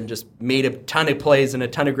worker, and just made a ton of plays and a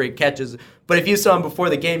ton of great catches. But if you saw him before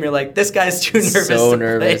the game, you're like, this guy's too nervous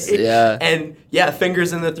to play. Yeah. And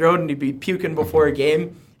fingers in the throat, and he'd be puking before a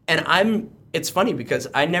game. And it's funny because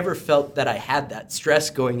I never felt that I had that stress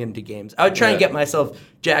going into games. I would try and get myself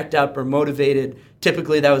jacked up or motivated.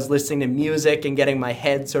 Typically that was listening to music and getting my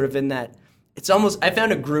head sort of in that. I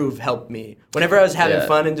found a groove helped me. Whenever I was having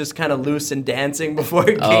fun and just kind of loose and dancing before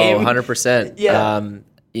a game. 100%. Yeah.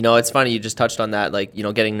 It's funny, you just touched on that, like,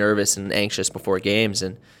 getting nervous and anxious before games.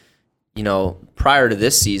 And, prior to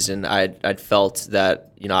this season, I'd felt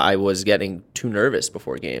that, I was getting too nervous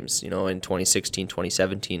before games, in 2016,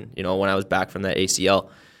 2017, when I was back from that ACL.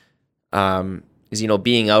 Because,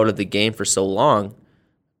 being out of the game for so long,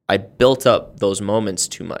 I built up those moments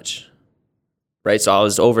too much, right? So I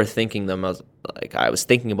was overthinking them. I was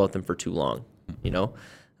thinking about them for too long,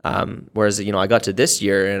 Whereas, I got to this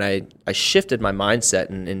year and I shifted my mindset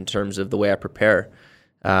in terms of the way I prepare.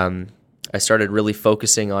 I started really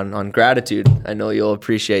focusing on gratitude. I know you'll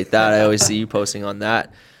appreciate that. I always see you posting on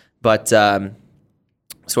that. But so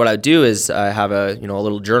what I would do is I have a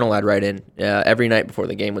little journal I'd write in every night before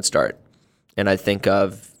the game would start. And I'd think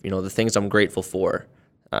of, the things I'm grateful for.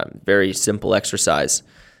 Very simple exercise.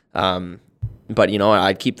 But,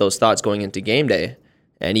 I'd keep those thoughts going into game day.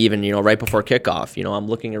 And even, right before kickoff, I'm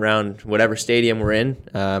looking around whatever stadium we're in,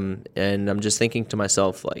 and I'm just thinking to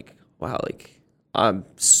myself, like, wow, like, I'm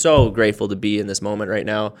so grateful to be in this moment right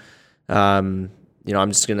now. I'm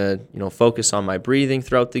just going to, focus on my breathing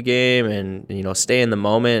throughout the game and, stay in the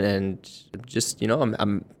moment and just,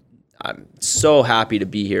 I'm so happy to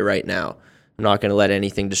be here right now. I'm not going to let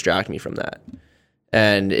anything distract me from that.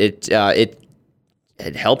 And it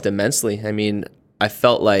helped immensely. I mean, I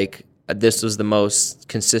felt like this was the most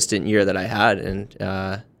consistent year that I had. And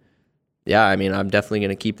I'm definitely going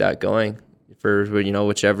to keep that going for,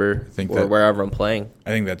 whichever or wherever I'm playing. I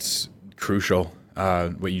think that's crucial,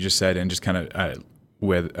 what you just said, and just kind of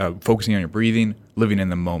with focusing on your breathing, living in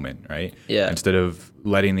the moment, right? Yeah. Instead of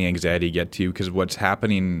letting the anxiety get to you, because what's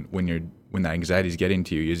happening when that anxiety is getting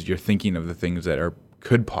to you is you're thinking of the things that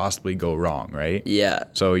could possibly go wrong, right? Yeah.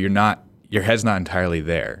 So your head's not entirely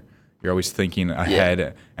there. You're always thinking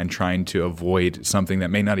ahead and trying to avoid something that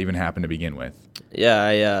may not even happen to begin with.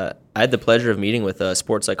 Yeah, I had the pleasure of meeting with a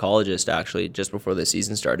sports psychologist actually just before the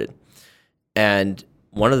season started. And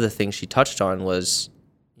one of the things she touched on was,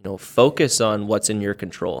 focus on what's in your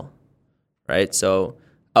control, right? So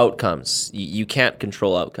outcomes, you can't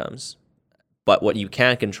control outcomes, but what you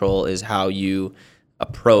can control is how you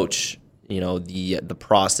approach, the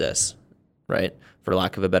process, right? For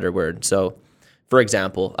lack of a better word. So, for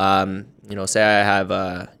example, say I have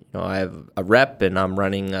a rep and I'm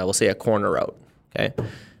running, we'll say a corner route. Okay,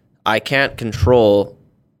 I can't control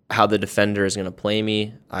how the defender is going to play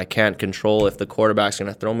me. I can't control if the quarterback's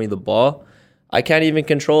going to throw me the ball. I can't even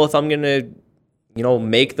control if I'm going to,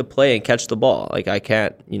 make the play and catch the ball. Like I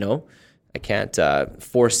can't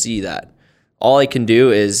foresee that. All I can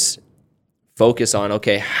do is focus on,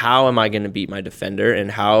 okay, how am I going to beat my defender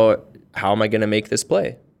and how am I going to make this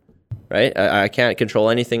play, right? I can't control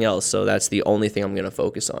anything else, so that's the only thing I'm going to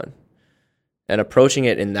focus on. And approaching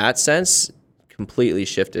it in that sense completely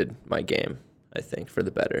shifted my game, I think, for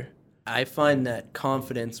the better. I find that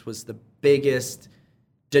confidence was the biggest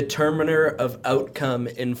determiner of outcome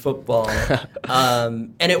in football.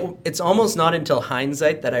 And it's almost not until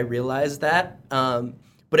hindsight that I realized that.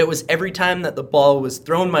 But it was every time that the ball was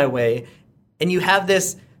thrown my way, and you have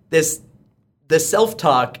the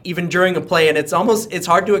self-talk even during a play, and it's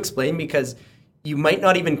hard to explain because you might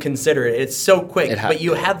not even consider it. It's so quick, but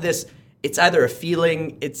you have this, it's either a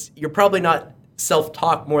feeling, you're probably not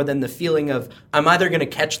self-talk more than the feeling of I'm either going to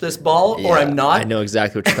catch this ball or I'm not. I know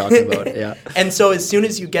exactly what you're talking about. Yeah. And so as soon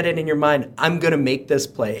as you get it in your mind, I'm going to make this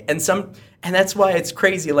play. And that's why it's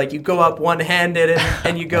crazy. Like you go up one-handed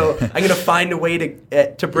and you go, I'm going to find a way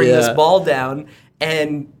to bring this ball down.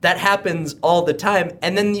 And that happens all the time.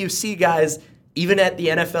 And then you see guys, even at the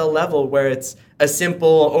NFL level, where it's a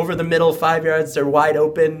simple over the middle 5 yards, they're wide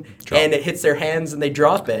open, and it hits their hands and they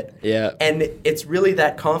drop it. Yeah. And it's really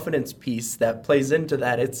that confidence piece that plays into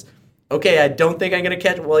that. It's, okay, I don't think I'm going to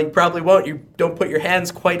catch it. Well, you probably won't. You don't put your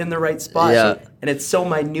hands quite in the right spot. Yeah. And it's so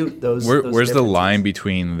minute, those Where's the line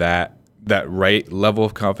between that right level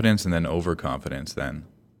of confidence and then overconfidence then?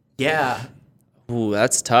 Yeah. Ooh,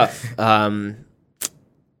 that's tough. I'm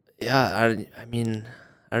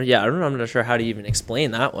not sure how to even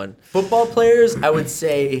explain that one. Football players, I would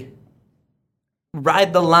say,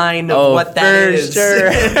 ride the line of what that is.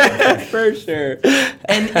 For sure.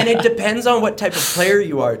 And it depends on what type of player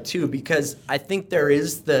you are, too, because I think there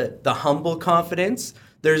is the humble confidence,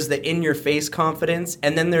 there's the in-your-face confidence,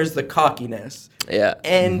 and then there's the cockiness. Yeah.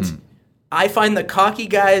 And I find the cocky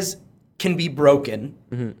guys can be broken,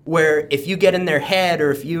 where if you get in their head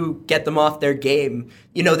or if you get them off their game,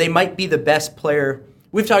 they might be the best player.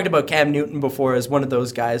 We've talked about Cam Newton before as one of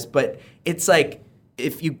those guys, but it's like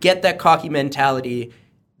if you get that cocky mentality,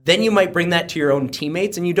 then you might bring that to your own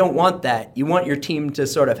teammates, and you don't want that. You want your team to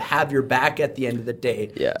sort of have your back at the end of the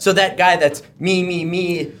day. Yeah. So that guy that's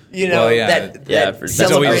me, for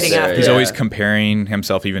celebrating after. He's always comparing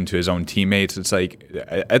himself even to his own teammates. It's like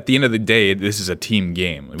at the end of the day, this is a team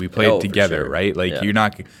game. We play it together, right? Like you're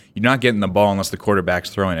not getting the ball unless the quarterback's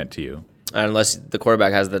throwing it to you. Unless the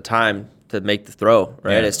quarterback has the time to make the throw,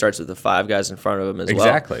 right? Yeah. It starts with the 5 guys in front of him as well.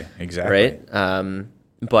 Exactly. Right?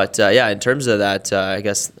 But in terms of that, I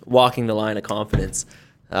guess walking the line of confidence,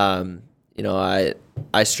 I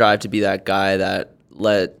strive to be that guy that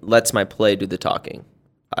lets my play do the talking.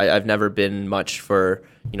 I've never been much for,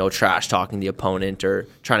 trash talking the opponent or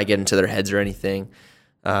trying to get into their heads or anything.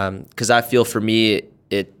 Because I feel for me,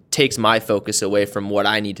 it takes my focus away from what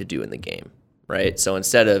I need to do in the game, right? So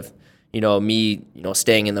instead of, me,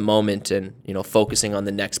 staying in the moment and, focusing on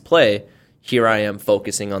the next play, here I am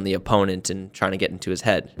focusing on the opponent and trying to get into his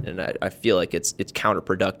head. And I feel like it's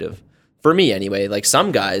counterproductive for me anyway. Like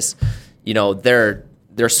some guys, they're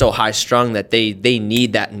so high strung that they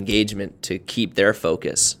need that engagement to keep their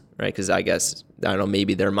focus, right? Because I guess, I don't know,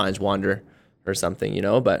 maybe their minds wander or something,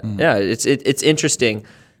 but it's interesting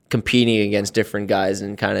competing against different guys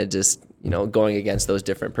and kind of just, going against those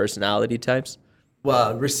different personality types.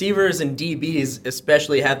 Well, receivers and DBs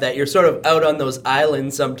especially have that. You're sort of out on those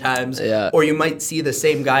islands sometimes, or you might see the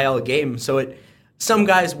same guy all game. So some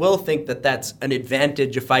guys will think that that's an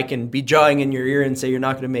advantage if I can be jawing in your ear and say you're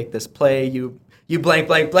not going to make this play. You blank.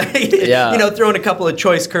 Throwing a couple of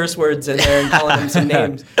choice curse words in there and calling them some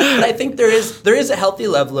names. But I think there is a healthy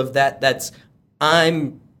level of that. That's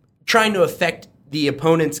I'm trying to affect the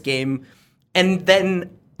opponent's game, and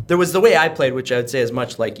then there was the way I played, which I would say is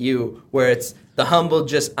much like you, where it's the humble,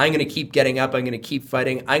 just I'm going to keep getting up, I'm going to keep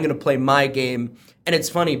fighting, I'm going to play my game. And it's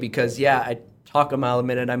funny because, I talk a mile a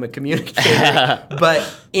minute, I'm a communicator,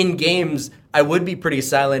 but in games, I would be pretty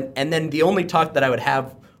silent. And then the only talk that I would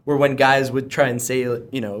have were when guys would try and say,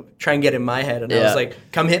 try and get in my head. And I was like,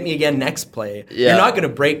 come hit me again next play. You're not going to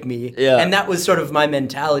break me. And that was sort of my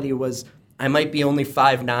mentality was I might be only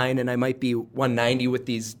 5'9", and I might be 190 with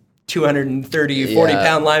these 230,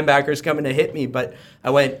 40-pound linebackers coming to hit me. But I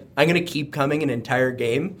went, I'm going to keep coming an entire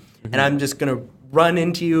game, and I'm just going to run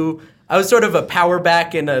into you. was sort of a power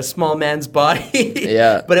back in a small man's body.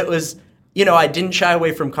 Yeah. But it was, you know, I didn't shy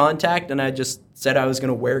away from contact, and I just said I was going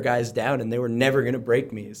to wear guys down, and they were never going to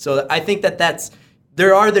break me. So I think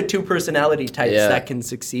there are the two personality types that can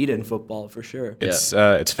succeed in football for sure.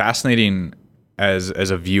 It's fascinating as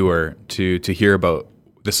a viewer to hear about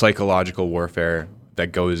the psychological warfare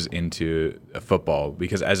that goes into football,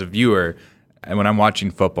 because as a viewer, and when I'm watching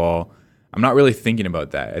football, I'm not really thinking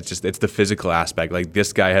about that. It's the physical aspect. Like,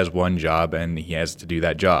 this guy has one job and he has to do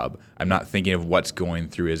that job. I'm not thinking of what's going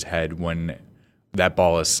through his head when that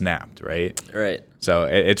ball is snapped, right? Right. So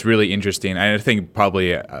it's really interesting. I think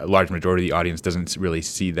probably a large majority of the audience doesn't really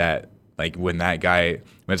see that. Like, when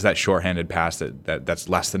it's that shorthanded pass that's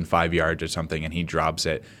less than 5 yards or something, and he drops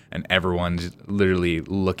it, and everyone's literally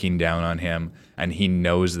looking down on him, and he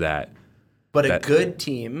knows that. But a good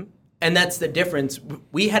team, and that's the difference.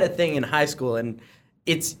 We had a thing in high school, and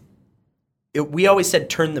we always said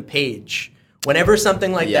turn the page. Whenever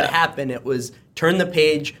something like that happened, it was turn the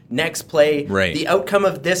page, next play. Right. The outcome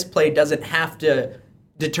of this play doesn't have to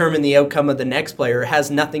determine the outcome of the next play, or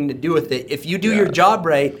has nothing to do with it. If you do your job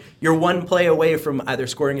right, you're one play away from either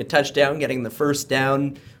scoring a touchdown, getting the first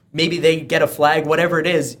down, maybe they get a flag, whatever it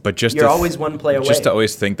is. But you're always one play away. Just to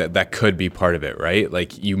always think that could be part of it, right?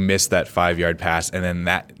 Like, you miss that 5 yard pass, and then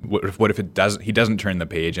what if he doesn't turn the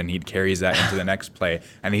page and he carries that into the next play,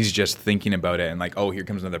 and he's just thinking about it, and like, oh, here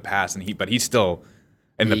comes another pass, but he's still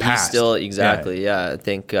in the past. Still, exactly. Yeah. I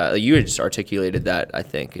think you had just articulated that, I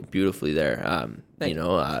think, beautifully there.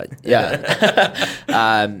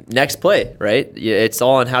 Next play, right? It's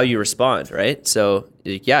all on how you respond, right? So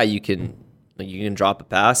yeah, you can drop a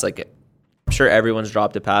pass. Like, I'm sure everyone's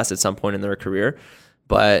dropped a pass at some point in their career,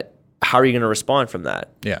 but how are you going to respond from that?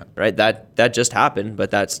 Yeah. Right. That just happened,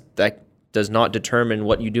 but that does not determine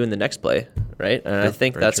what you do in the next play, right? And I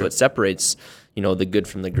think that's what separates, the good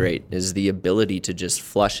from the great, is the ability to just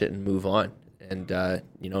flush it and move on, and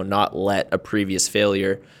not let a previous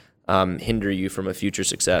failure hinder you from a future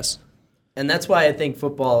success. And that's why I think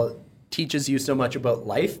football teaches you so much about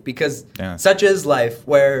life, because such is life,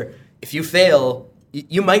 where if you fail,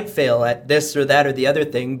 you might fail at this or that or the other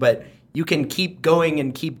thing, but you can keep going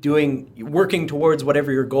and keep working towards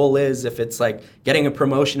whatever your goal is. If it's like getting a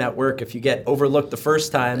promotion at work, if you get overlooked the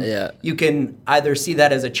first time, you can either see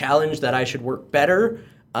that as a challenge that I should work better,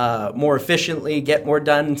 more efficiently, get more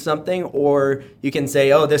done something, or you can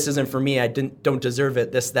say, oh, this isn't for me, I don't deserve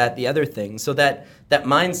it, this, that, the other thing. So that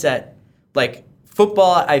mindset, like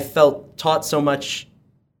football, I felt taught so much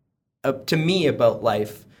to me about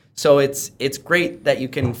life. So it's great that you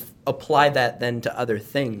can apply that then to other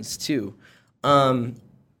things too. I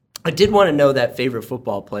did want to know that favorite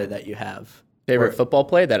football play that you have. Favorite football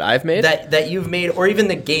play that I've made? That you've made, or even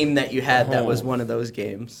the game that you had that was one of those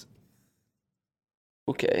games.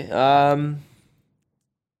 Okay.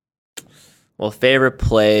 Favorite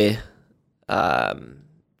play,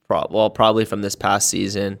 probably from this past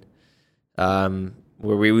season, where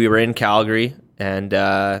we were in Calgary, and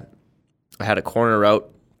I had a corner route,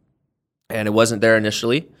 and it wasn't there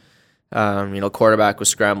initially. Quarterback was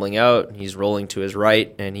scrambling out, and he's rolling to his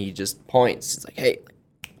right, and he just points. It's like, hey,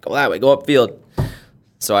 go that way, go upfield.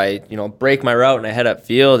 So I, break my route, and I head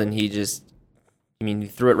upfield, and he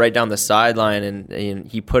threw it right down the sideline, and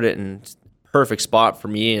he put it in perfect spot for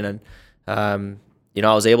me. And, I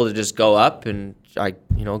was able to just go up, and I,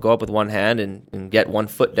 go up with one hand and get 1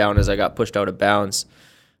 foot down as I got pushed out of bounds.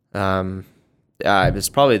 It's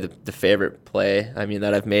probably the favorite play,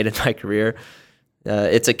 that I've made in my career.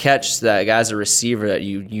 It's a catch that, as a receiver, that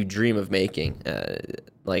you dream of making.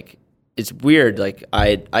 It's weird. Like,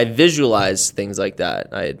 I visualize things like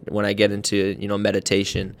that. When I get into,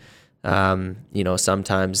 meditation,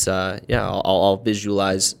 sometimes, I'll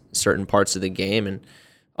visualize certain parts of the game. And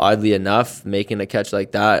oddly enough, making a catch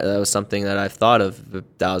like that was something that I've thought of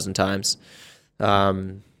 1,000 times.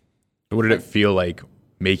 What did it feel like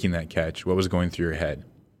making that catch? What was going through your head?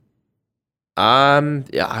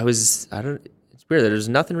 It's weird. There's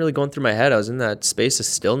nothing really going through my head. I was in that space of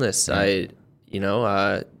stillness. I'm going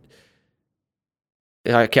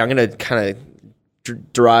to kind of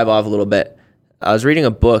derive off a little bit. I was reading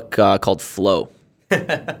a book called Flow.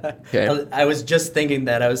 Okay. I was just thinking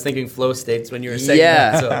that. I was thinking flow states when you were saying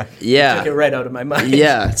that. So you took it right out of my mind.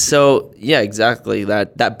 Yeah. So, exactly.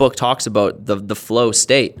 That book talks about the flow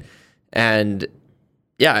state. And,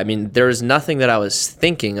 there was nothing that I was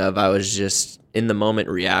thinking of. I was just in the moment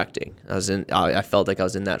reacting. I felt like I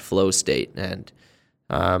was in that flow state. And,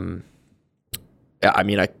 I don't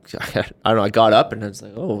know, I got up and I was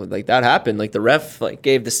like, oh, like that happened. Like the ref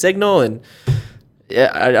gave the signal, and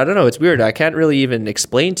I don't know. It's weird. I can't really even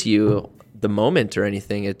explain to you the moment or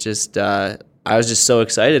anything. It just I was just so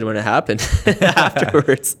excited when it happened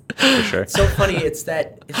afterwards. For sure. It's so funny. It's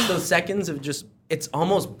those seconds of just, it's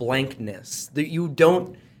almost blankness that you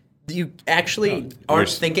actually aren't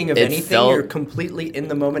thinking of anything. You're completely in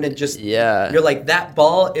the moment and just, you're like, that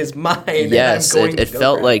ball is mine. Yes, it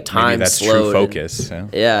felt like time slowed. True focus.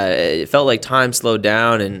 Yeah, it felt like time slowed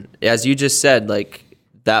down. And as you just said, like,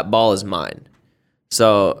 that ball is mine.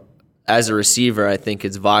 So as a receiver, I think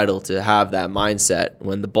it's vital to have that mindset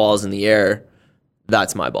when the ball's in the air,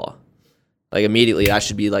 that's my ball. Like, immediately, that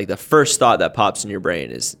should be like the first thought that pops in your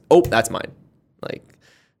brain is, oh, that's mine. Like,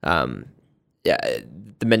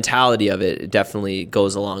 the mentality of it definitely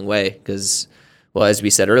goes a long way because, well, as we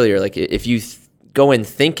said earlier, like if you go in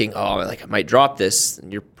thinking, oh, like I might drop this,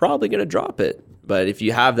 you're probably going to drop it. But if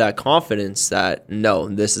you have that confidence that, no,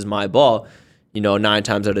 this is my ball, 9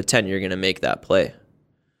 times out of 10, you're going to make that play.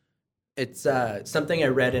 It's something I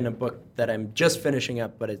read in a book that I'm just finishing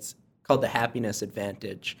up, but it's called The Happiness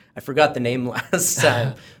Advantage. I forgot the name last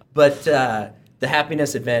time, but The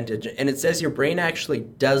Happiness Advantage. And it says your brain actually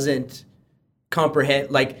doesn't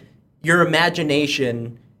comprehend, like, your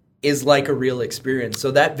imagination is like a real experience.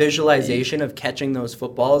 So that visualization of catching those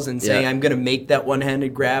footballs and saying, I'm going to make that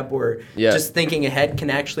one-handed grab, or just thinking ahead, can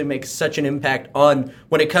actually make such an impact on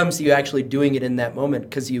when it comes to you actually doing it in that moment,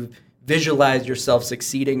 because you've visualized yourself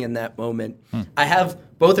succeeding in that moment. I have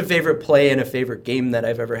both a favorite play and a favorite game that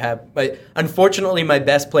I've ever had. But unfortunately, my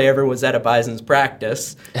best play ever was at a Bison's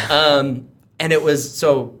practice. And it was,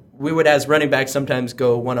 so we would, as running backs, sometimes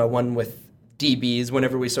go one-on-one with DBs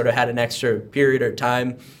whenever we sort of had an extra period or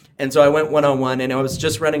time. And so I went one-on-one, and I was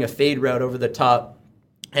just running a fade route over the top.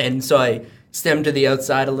 And so I stemmed to the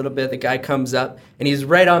outside a little bit. The guy comes up, and he's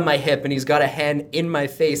right on my hip, and he's got a hand in my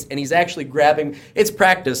face, and he's actually grabbing. It's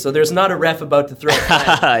practice, so there's not a ref about to throw a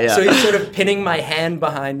flag. So he's sort of pinning my hand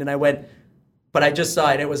behind, and I went, but I just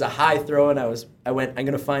saw it. It was a high throw, and I went, I'm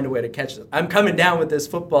going to find a way to catch it. I'm coming down with this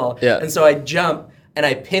football. And so I jump, and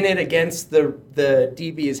I pin it against the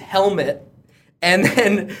DB's helmet, and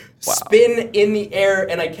then spin in the air,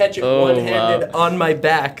 and I catch it one-handed on my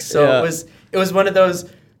back. So it was one of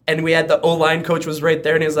those, and we had the O-line coach was right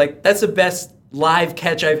there, and he was like, that's the best live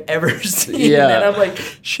catch I've ever seen. And I'm like,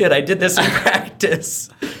 shit, I did this in practice.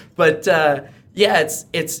 But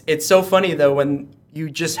it's so funny, though, when you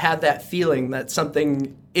just have that feeling that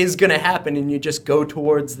something is going to happen, and you just go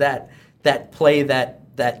towards that play, that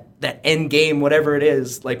end game, whatever it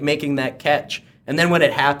is, like making that catch. And then when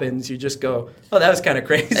it happens, you just go, oh, that was kind of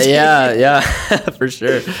crazy. Yeah, for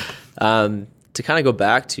sure. To kind of go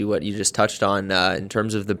back to what you just touched on in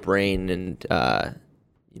terms of the brain and,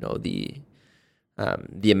 the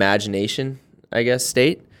imagination, I guess,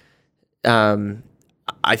 state.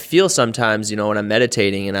 I feel sometimes, when I'm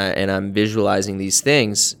meditating and I'm visualizing these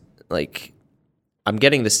things, like I'm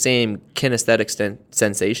getting the same kinesthetic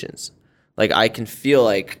sensations. Like I can feel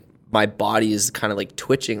like my body is kind of like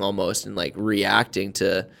twitching almost and like reacting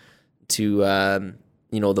to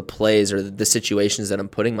the plays or the situations that I'm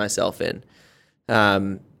putting myself in.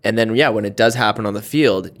 And then when it does happen on the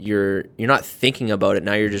field, you're not thinking about it.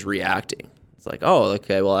 Now you're just reacting. It's like, oh,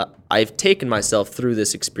 okay, well, I've taken myself through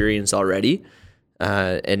this experience already,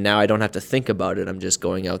 and now I don't have to think about it. I'm just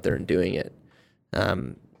going out there and doing it.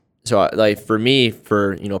 So like for me,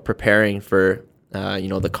 preparing for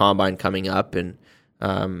the combine coming up and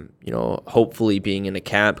hopefully being in a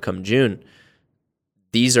camp come June,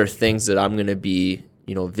 these are things that I'm going to be,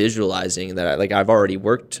 visualizing that I've already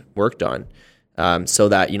worked on, so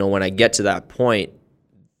that, when I get to that point,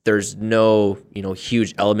 there's no,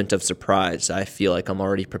 huge element of surprise. I feel like I'm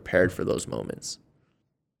already prepared for those moments.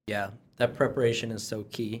 Yeah, that preparation is so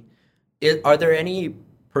key. Are there any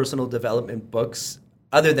personal development books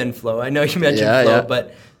other than Flow? I know you mentioned Flow,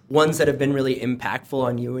 but ones that have been really impactful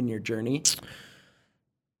on you and your journey?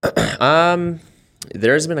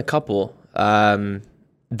 There's been a couple.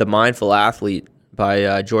 The Mindful Athlete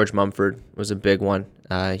by George Mumford was a big one.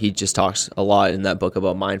 He just talks a lot in that book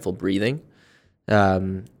about mindful breathing.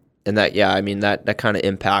 And that, that kind of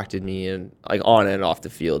impacted me and like on and off the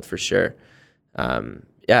field for sure. And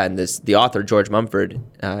the author, George Mumford,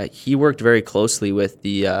 he worked very closely with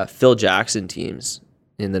the Phil Jackson teams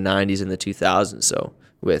in the 90s and the 2000s. So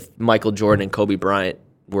with Michael Jordan and Kobe Bryant,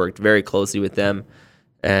 worked very closely with them.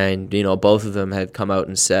 And, both of them had come out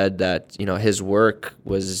and said that, his work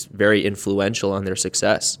was very influential on their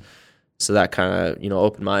success. So that kind of,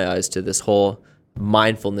 opened my eyes to this whole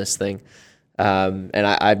mindfulness thing. And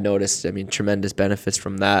I've noticed, tremendous benefits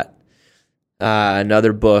from that.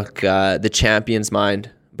 Another book, The Champion's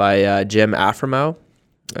Mind by Jim Afremow.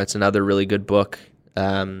 That's another really good book.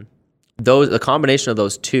 A combination of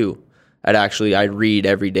those two I'd read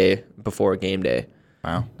every day before game day.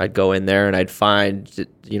 Wow. I'd go in there and I'd find,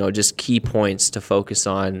 just key points to focus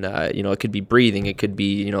on. It could be breathing, it could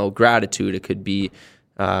be, gratitude, it could be,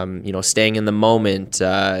 staying in the moment,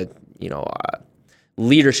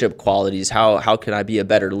 leadership qualities. How can I be a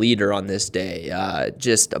better leader on this day?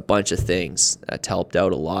 Just a bunch of things that helped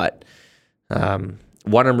out a lot.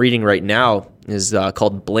 What I'm reading right now is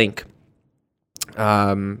called Blink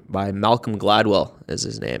by Malcolm Gladwell is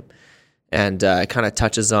his name. And it kind of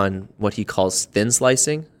touches on what he calls thin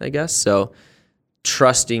slicing, I guess. So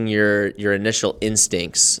trusting your initial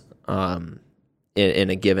instincts in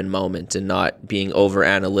a given moment and not being over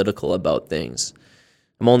analytical about things.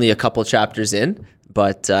 I'm only a couple chapters in,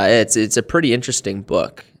 but it's a pretty interesting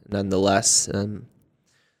book nonetheless.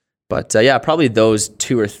 Probably those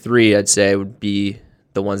 2 or 3 I'd say would be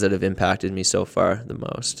the ones that have impacted me so far the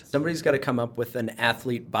most. Somebody's got to come up with an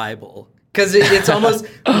athlete Bible. Because it's almost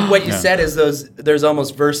what you said is there's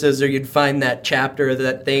almost verses, or you'd find that chapter of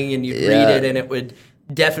that thing and you'd read it, and it would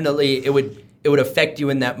definitely it would affect you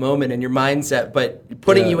in that moment and your mindset. But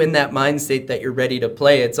putting you in that mind state that you're ready to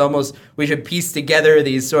play, it's almost we should piece together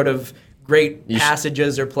these sort of great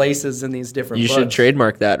passages or places in these different books. You should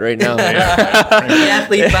trademark that right now. The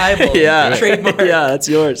Athlete Bible. Yeah. Trademark. Yeah, that's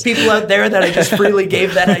yours. People out there that I just freely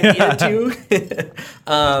gave that idea to.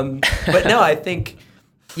 But no, I think,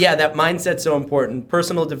 that mindset's so important.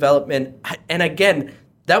 Personal development. And again,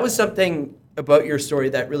 that was something about your story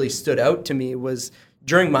that really stood out to me was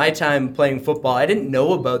during my time playing football, I didn't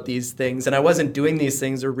know about these things and I wasn't doing these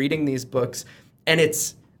things or reading these books. And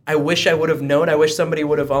I wish I would have known. I wish somebody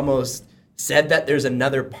would have almost said that there's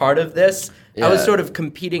another part of this. Yeah. I was sort of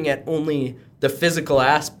competing at only the physical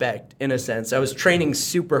aspect in a sense. I was training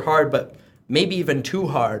super hard, but maybe even too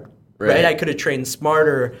hard, right? I could have trained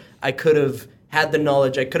smarter. I could have had the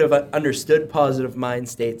knowledge. I could have understood positive mind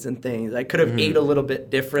states and things. I could have ate a little bit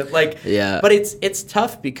different. But it's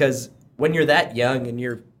tough because when you're that young and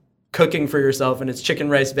you're cooking for yourself and it's chicken,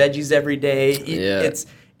 rice, veggies every day,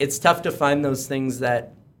 it's tough to find those things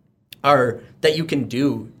that you can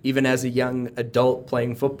do even as a young adult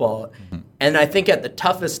playing football. Mm-hmm. And I think at the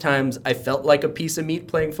toughest times I felt like a piece of meat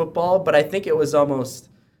playing football, but I think it was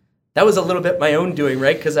that was a little bit my own doing,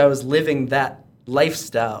 right? Because I was living that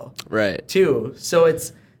lifestyle too. So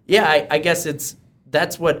I guess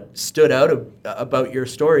that's what stood out about your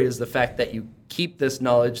story is the fact that you keep this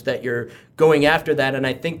knowledge, that you're going after that. And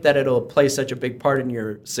I think that it'll play such a big part in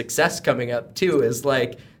your success coming up too, is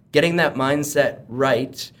like getting that mindset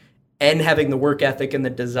right and having the work ethic and the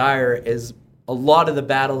desire is a lot of the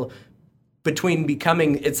battle between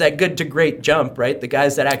it's that good to great jump, right? The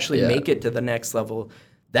guys that actually make it to the next level,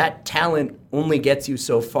 that talent only gets you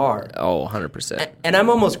so far. Oh, 100%. And I'm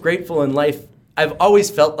almost grateful in life. I've always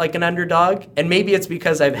felt like an underdog, and maybe it's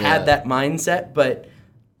because I've had that mindset, but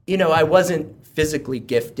I wasn't physically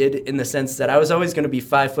gifted in the sense that I was always going to be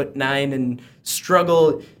 5'9" and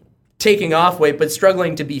struggle taking off weight, but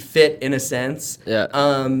struggling to be fit in a sense. Yeah.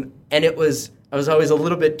 And I was always a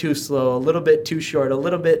little bit too slow, a little bit too short, a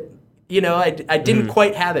little bit, I didn't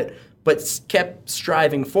quite have it, but kept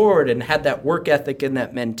striving forward and had that work ethic and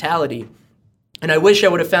that mentality. And I wish I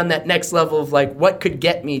would have found that next level of like what could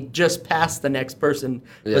get me just past the next person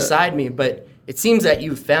beside me. But it seems that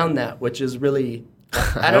you found that, which is really,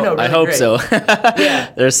 I don't know. Really I hope great. so.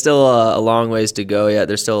 Yeah. There's still a long ways to go yet.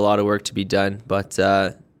 There's still a lot of work to be done. But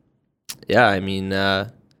I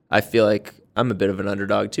feel like I'm a bit of an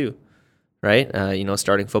underdog too, right?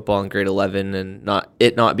 Starting football in grade 11 and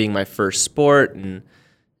not being my first sport. And,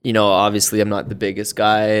 obviously I'm not the biggest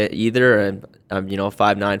guy either. And I'm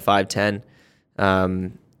 5'9",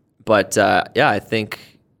 5'10". I think,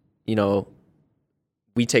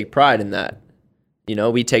 we take pride in that.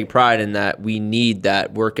 We take pride in that we need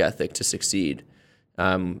that work ethic to succeed.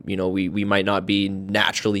 We might not be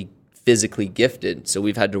naturally physically gifted, so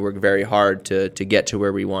we've had to work very hard to get to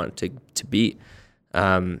where we want to be.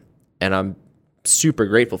 And I'm super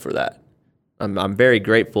grateful for that. I'm very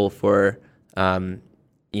grateful for,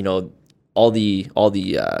 all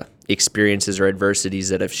the experiences or adversities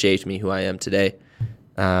that have shaped me who I am today.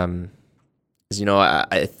 I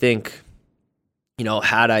think,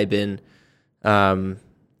 had I been, 6'4",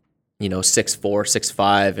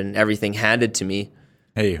 6'5", and everything handed to me.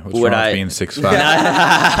 Hey, what's wrong with being 6'5"?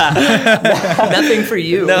 Nothing for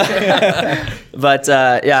you. No. But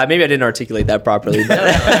maybe I didn't articulate that properly. But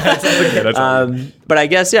I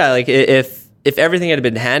guess if everything had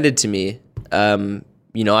been handed to me, I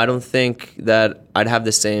don't think that I'd have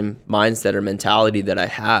the same mindset or mentality that I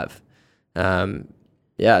have.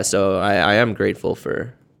 So I am grateful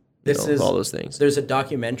for all those things. There's a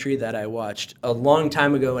documentary that I watched a long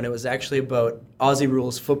time ago, and it was actually about Aussie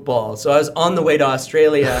rules football. So I was on the way to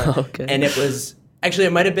Australia, Okay. and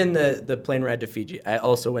it might have been the plane ride to Fiji. I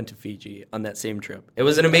also went to Fiji on that same trip. It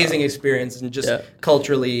was an amazing experience, and just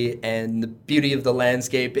culturally and the beauty of the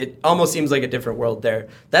landscape, it almost seems like a different world there.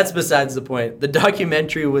 That's besides the point. The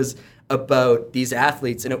documentary was about these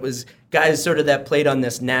athletes, and it was guys sort of that played on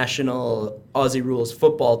this national Aussie rules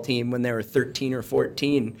football team when they were 13 or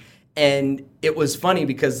 14. And it was funny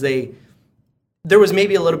because there was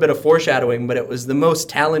maybe a little bit of foreshadowing, but it was the most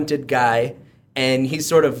talented guy, and he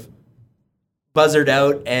sort of buzzard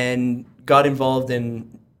out and got involved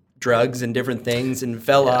in drugs and different things and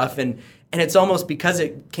fell off. And it's almost because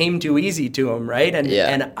it came too easy to him, right?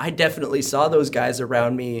 And I definitely saw those guys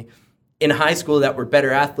around me in high school that were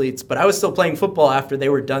better athletes, but I was still playing football after they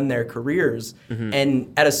were done their careers. Mm-hmm.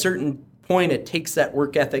 And at a certain point, it takes that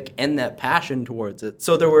work ethic and that passion towards it.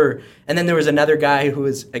 So there was another guy who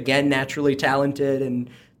was, again, naturally talented,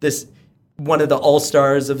 and one of the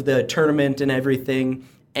all-stars of the tournament and everything.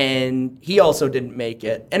 And he also didn't make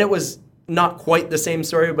it. And it was not quite the same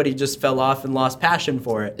story, but he just fell off and lost passion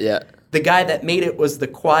for it. Yeah. The guy that made it was the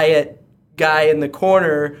quiet guy in the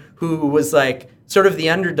corner who was like sort of the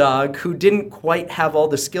underdog, who didn't quite have all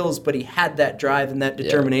the skills, but he had that drive and that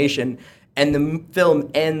determination. Yeah. And the film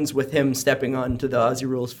ends with him stepping onto the Aussie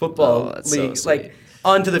Rules Football League, like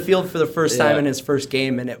onto the field for the first time in his first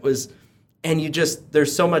game. And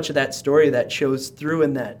there's so much of that story that shows through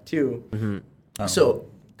in that too. Mm-hmm. So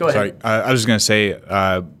go ahead. Sorry, I was just going to say,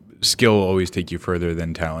 skill will always take you further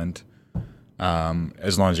than talent,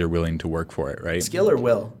 as long as you're willing to work for it, right? Skill or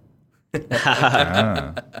will?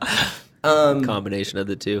 Combination of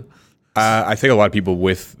the two. I think a lot of people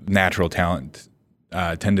with natural talent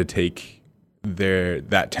tend to take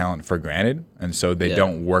that talent for granted, and so they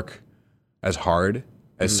don't work as hard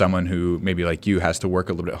as someone who maybe like you has to work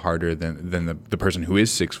a little bit harder than the person who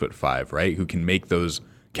is 6'5", right? Who can make those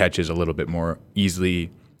catches a little bit more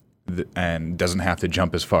easily and doesn't have to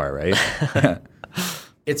jump as far, right?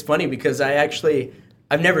 It's funny because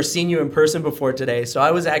I've never seen you in person before today, so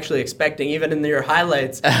I was actually expecting, even in your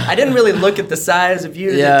highlights, I didn't really look at the size of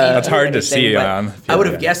you. That's hard to see. I would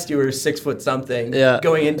have guessed you were 6 foot something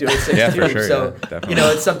going into it 6'2". For sure, so definitely.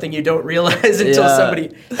 It's something you don't realize until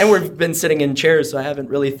somebody. And we've been sitting in chairs, so I haven't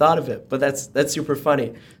really thought of it. But that's super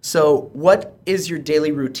funny. So, what is your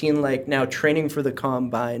daily routine like now, training for the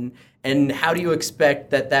combine, and how do you expect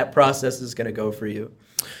that process is going to go for you?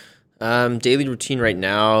 Daily routine right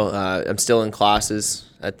now, I'm still in classes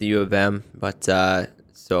at the U of M, but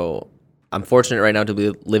so I'm fortunate right now to be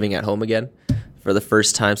living at home again for the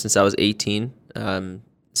first time since I was 18.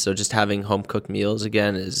 So just having home cooked meals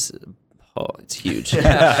again it's huge.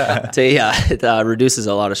 It reduces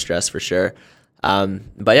a lot of stress for sure. So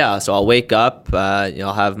I'll wake up,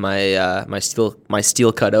 I'll have my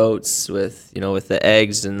steel cut oats with the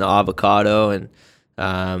eggs and the avocado, and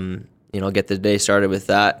get the day started with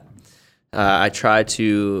that. I try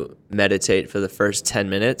to meditate for the first 10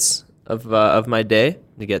 minutes of my day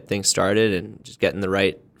to get things started and just get in the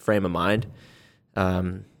right frame of mind.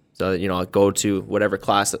 I'll go to whatever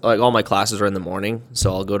class, like all my classes are in the morning,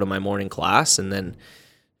 so I'll go to my morning class, and then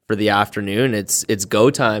for the afternoon, it's go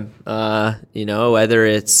time. Whether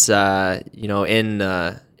it's in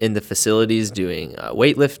the facilities doing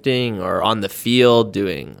weightlifting, or on the field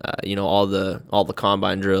doing all the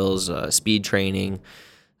combine drills, speed training.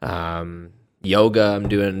 Yoga, I'm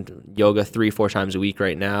doing yoga 3-4 times a week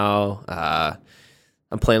right now.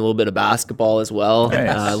 I'm playing a little bit of basketball as well.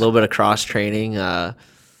 Nice. A little bit of cross training. There's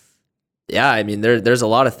a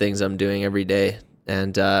lot of things I'm doing every day.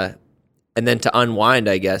 And then to unwind,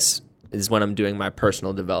 I guess, is when I'm doing my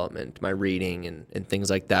personal development, my reading and things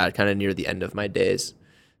like that, kind of near the end of my days.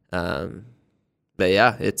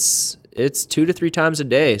 It's 2 to 3 times a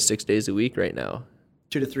day, 6 days a week right now.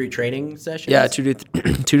 2 to 3 training sessions? Yeah, 2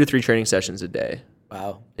 to 3 training sessions a day.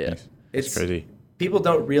 Wow. Yeah. It's crazy. People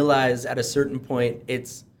don't realize at a certain point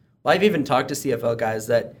I've even talked to CFL guys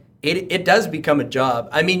that it does become a job.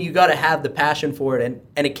 I mean, you got to have the passion for it,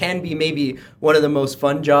 and it can be maybe one of the most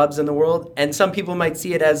fun jobs in the world. And some people might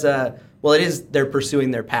see it as they're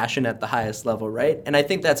pursuing their passion at the highest level, right? And I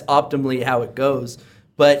think that's optimally how it goes.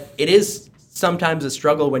 But it is sometimes a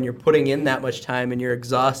struggle when you're putting in that much time and you're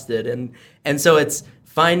exhausted. And so it's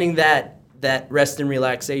finding that rest and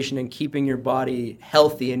relaxation and keeping your body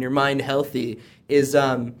healthy and your mind healthy is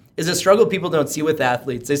a struggle people don't see with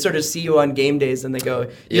athletes. They sort of see you on game days and they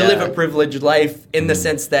go, you live a privileged life in the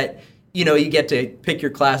sense that, you get to pick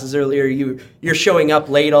your classes earlier. You're showing up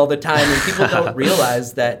late all the time, and people don't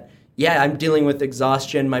realize that, yeah, I'm dealing with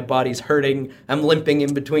exhaustion. My body's hurting. I'm limping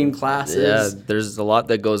in between classes. Yeah, there's a lot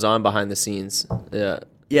that goes on behind the scenes. Yeah.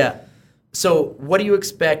 Yeah. So what do you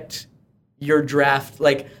expect your draft,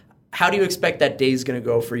 like, how do you expect that day is going to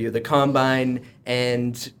go for you, the combine,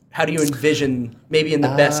 and how do you envision maybe in the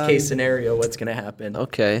best case scenario what's going to happen?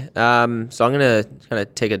 Okay. So I'm going to kind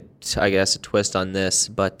of take a twist on this,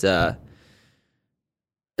 but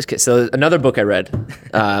okay, so another book I read,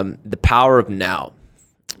 The Power of Now.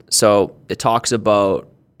 So it talks about,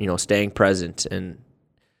 staying present and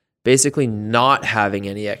basically not having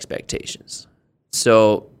any expectations.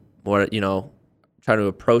 So what, trying to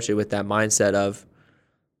approach it with that mindset of,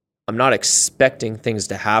 I'm not expecting things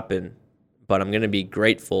to happen, but I'm going to be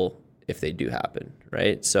grateful if they do happen,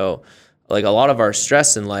 right? So like a lot of our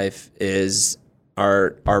stress in life is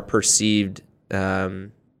our perceived,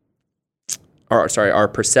 our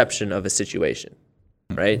perception of a situation,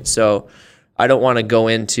 right? So I don't want to go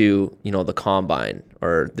into, the combine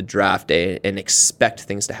or the draft day and expect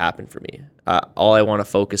things to happen for me. All I want to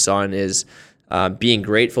focus on is being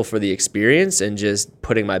grateful for the experience and just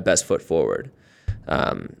putting my best foot forward.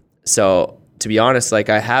 So to be honest, like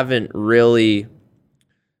I haven't really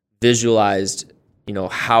visualized,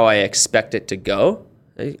 how I expect it to go,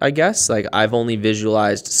 I guess. Like I've only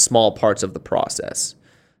visualized small parts of the process.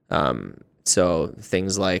 So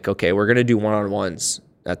things like, okay, we're going to do one-on-ones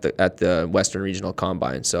at the Western Regional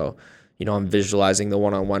Combine. So, I'm visualizing the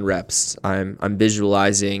one-on-one reps. I'm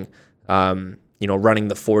visualizing, running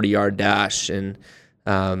the 40-yard dash. And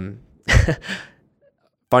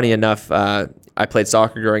funny enough, I played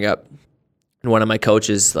soccer growing up, and one of my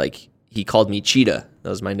coaches, like, he called me Cheetah. That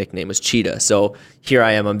was my nickname, was Cheetah. So here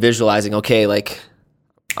I am, I'm visualizing, okay, like,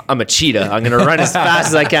 I'm a cheetah. I'm going to run as fast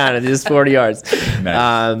as I can at this 40 yards.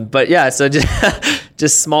 Nice. But yeah, so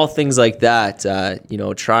just small things like that,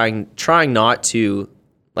 trying not to,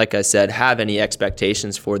 like I said, have any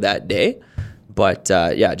expectations for that day. But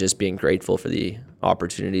just being grateful for the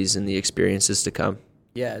opportunities and the experiences to come.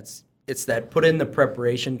 Yeah, it's that put in the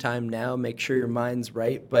preparation time now, make sure your mind's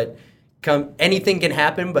right, but anything can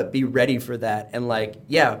happen, but be ready for that. And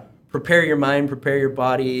prepare your mind, prepare your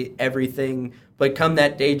body, everything. But come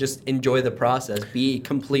that day, just enjoy the process. Be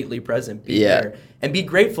completely present. Be there. And be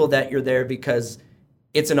grateful that you're there, because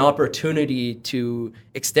it's an opportunity to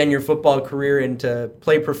extend your football career and to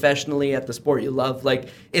play professionally at the sport you love. Like,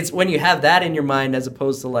 it's when you have that in your mind, as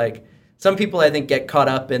opposed to, like, some people I think get caught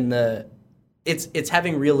up in it's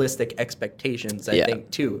having realistic expectations, I think,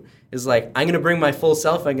 too. Is like, I'm going to bring my full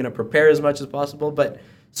self. I'm going to prepare as much as possible. But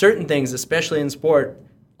certain things, especially in sport,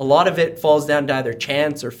 a lot of it falls down to either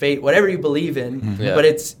chance or fate, whatever you believe in. Mm-hmm. Yeah.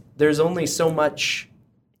 But there's only so much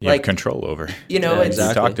you have control over. It's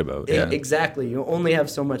talked about. Exactly. You only have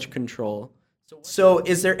so much control. So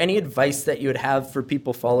is there any advice that you would have for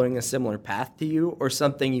people following a similar path to you, or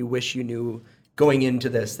something you wish you knew going into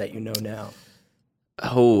this that you know now?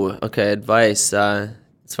 Oh, okay. Advice.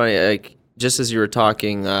 It's funny. Like, just as you were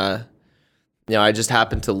talking, I just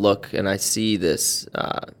happened to look and I see this.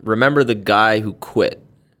 Remember the guy who quit?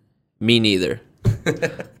 Me neither.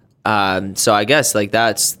 So I guess like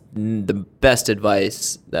that's the best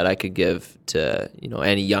advice that I could give to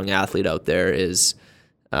any young athlete out there is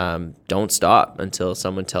don't stop until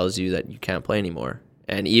someone tells you that you can't play anymore.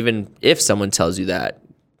 And even if someone tells you that,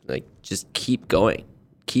 like, just keep going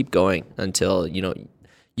until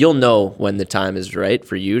you'll know when the time is right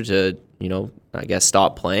for you to I guess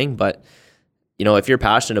stop playing. But if you're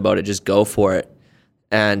passionate about it, just go for it.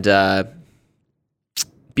 And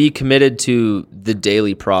be committed to the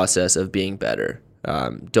daily process of being better.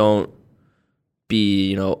 Don't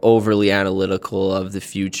be, overly analytical of the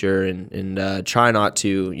future, and try not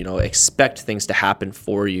to, expect things to happen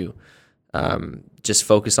for you. Just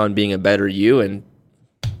focus on being a better you, and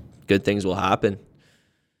good things will happen.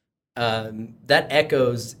 That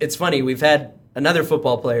echoes. It's funny. We've had another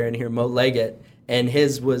football player in here, Mo Leggett, and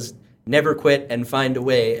his was never quit and find a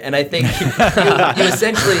way. And I think you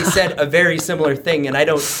essentially said a very similar thing. And I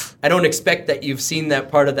don't expect that you've seen that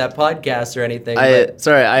part of that podcast or anything.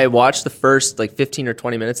 I watched the first 15 or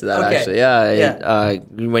 20 minutes of that. Okay. Actually. Yeah.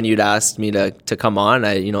 When you'd asked me to come on,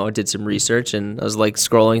 I did some research, and I was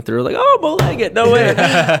scrolling through Mo Leggett, no way.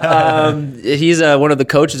 He's one of the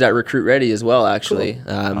coaches at Recruit Ready as well, actually.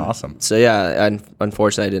 Cool. Awesome. So yeah, and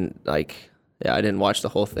unfortunately I didn't watch the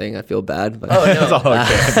whole thing. I feel bad, but it's all okay.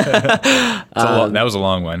 That was a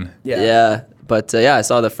long one. Yeah. But I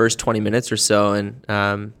saw the first 20 minutes or so, and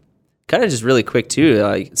kind of just really quick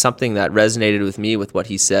too. Something that resonated with me with what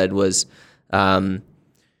he said was, I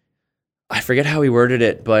forget how he worded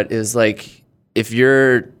it, but it was if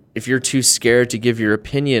you're if you're too scared to give your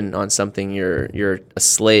opinion on something, you're a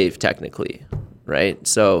slave technically, right?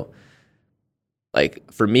 So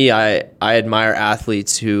like for me, I admire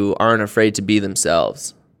athletes who aren't afraid to be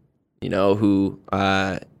themselves, you know, who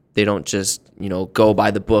they don't just, you know, go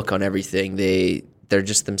by the book on everything. They're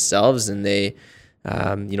just themselves, and they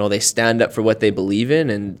you know, they stand up for what they believe in,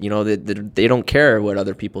 and you know, they don't care what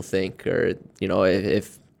other people think, or you know,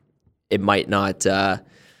 if it might not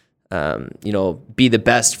you know, be the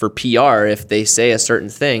best for PR if they say a certain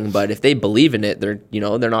thing, but if they believe in it, they're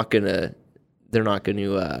not gonna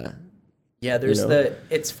yeah, there's you know?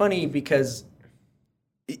 it's funny because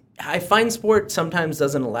I find sport sometimes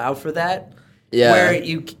doesn't allow for that. Yeah. Where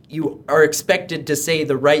you are expected to say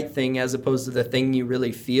the right thing as opposed to the thing you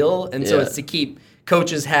really feel. And so it's to keep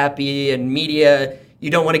coaches happy and media. You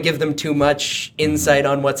don't want to give them too much insight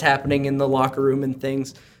on what's happening in the locker room and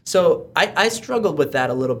things. So I struggled with that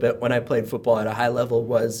a little bit when I played football at a high level.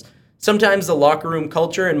 Was sometimes the locker room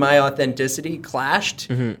culture and my authenticity clashed.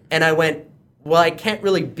 And I went, well, I can't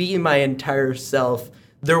really be my entire self.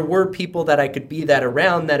 There were people that I could be that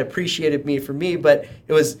around that appreciated me for me, but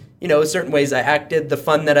it was, you know, certain ways I acted, the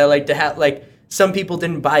fun that I like to have. Like, some people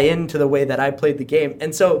didn't buy into the way that I played the game.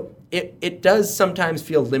 And so it does sometimes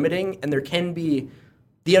feel limiting, and there can be,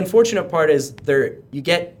 the unfortunate part is you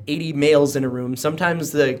get 80 males in a room.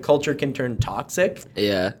 Sometimes the culture can turn toxic.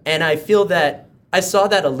 Yeah. And I feel that I saw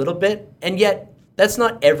that a little bit, and yet that's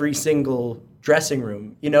not every single dressing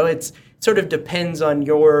room. You know, it sort of depends on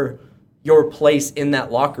your place in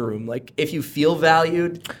that locker room. Like, if you feel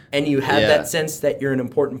valued and you have that sense that you're an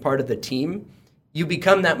important part of the team, you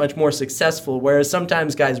become that much more successful. Whereas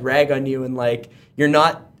sometimes guys rag on you and like,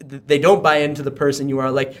 they don't buy into the person you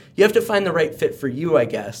are. Like, you have to find the right fit for you, I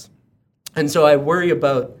guess. And so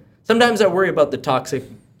sometimes I worry about the toxic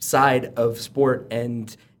side of sport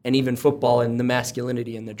and even football and the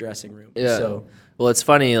masculinity in the dressing room. Yeah. So, well, it's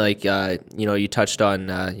funny, like, you know, you touched on,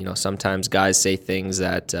 you know, sometimes guys say things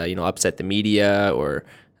that, you know, upset the media, or,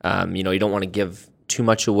 you know, you don't want to give too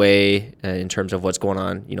much away in terms of what's going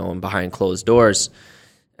on, you know, behind closed doors.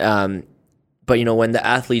 But, you know, when the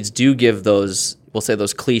athletes do give those, we'll say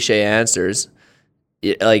those cliche answers,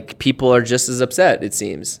 like, people are just as upset, it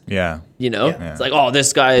seems. Yeah. You know, it's like, oh,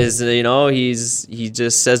 this guy is, you know, he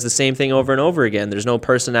just says the same thing over and over again. There's no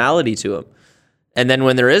personality to him. And then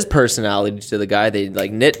when there is personality to the guy, they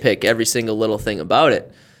like nitpick every single little thing about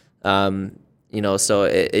it. You know, so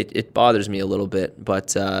it bothers me a little bit,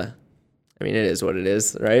 but I mean, it is what it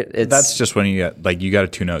is, right? That's just when you got to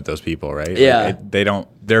tune out those people, right? Yeah.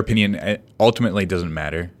 Like, their opinion ultimately doesn't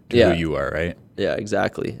matter to who you are, right? Yeah,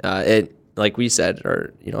 exactly. Like we said,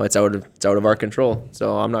 or you know, it's out of our control.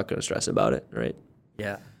 So I'm not going to stress about it, right?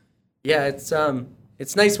 Yeah. Yeah,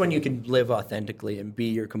 it's nice when you can live authentically and be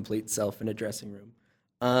your complete self in a dressing room.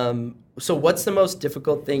 So what's the most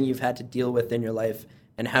difficult thing you've had to deal with in your life,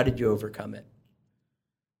 and how did you overcome it?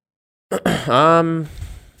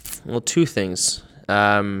 Well, two things.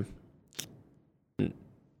 When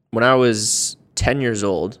I was 10 years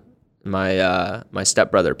old, my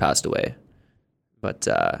stepbrother passed away. But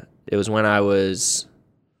it was when I was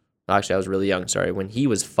really young, sorry. When he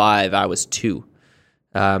was 5, I was 2.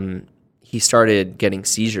 He started getting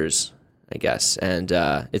seizures, I guess. And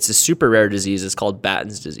it's a super rare disease. It's called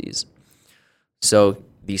Batten's disease. So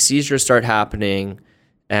these seizures start happening,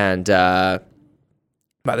 and by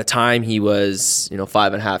the time he was,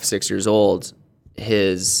 5.5, 6 years old,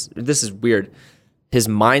 this is weird, his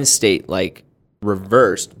mind state like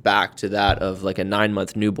reversed back to that of like a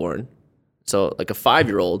 9-month newborn. So like a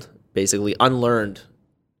 5-year-old basically unlearned,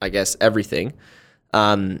 I guess, everything,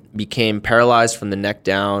 became paralyzed from the neck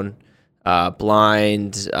down,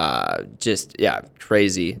 blind,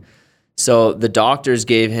 crazy. So the doctors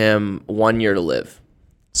gave him 1 year to live.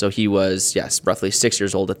 So he was, roughly 6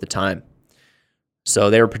 years old at the time. So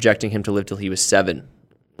they were projecting him to live till he was 7.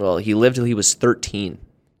 Well, he lived till he was 13,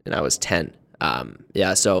 and I was 10.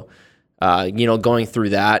 So going through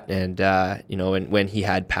that, and when he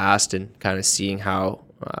had passed, and kind of seeing how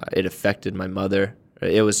it affected my mother.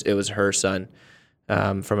 It was her son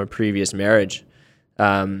from a previous marriage.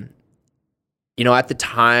 At the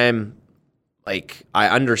time, like, I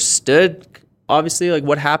understood obviously like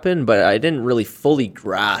what happened, but I didn't really fully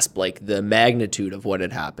grasp like the magnitude of what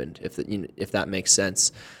had happened, if that makes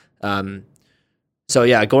sense. Going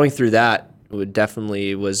through that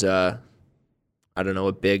was a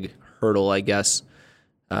big hurdle, I guess,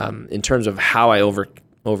 in terms of how I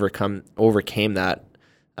overcame that.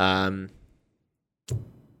 I'm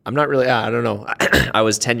not really, I don't know. I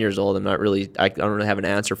was 10 years old. I don't really have an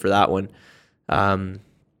answer for that one. That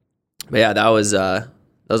was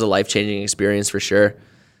a life-changing experience for sure.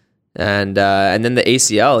 And then the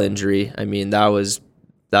ACL injury, I mean,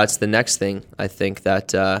 that's the next thing I think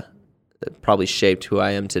that probably shaped who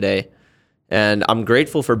I am today. And I'm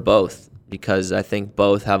grateful for both, because I think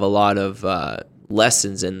both have a lot of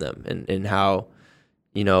lessons in them, and how,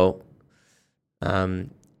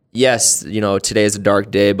 yes, today is a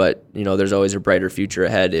dark day, but there's always a brighter future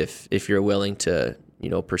ahead if you're willing to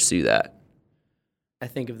pursue that. I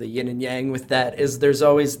think of the yin and yang with that, is there's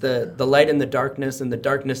always the light in the darkness and the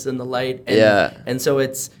darkness in the light. And, and so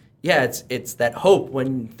it's that hope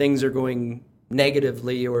when things are going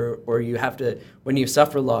negatively, or you have to, when you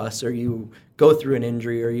suffer loss, or you go through an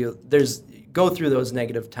injury, or you go through those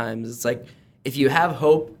negative times. It's like, if you have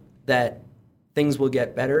hope that things will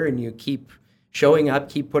get better, and you keep showing up,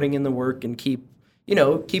 keep putting in the work, and keep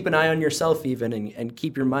an eye on yourself even, and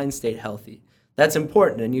keep your mind state healthy. That's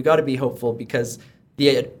important, and you got to be hopeful, because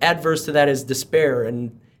the adverse to that is despair.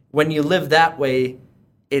 And when you live that way,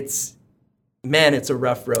 it's a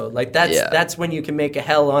rough road. Like that's when you can make a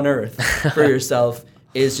hell on earth for yourself,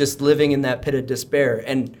 is just living in that pit of despair.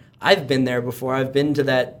 And I've been there before. I've been to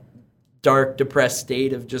that dark, depressed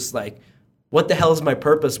state of just like, what the hell is my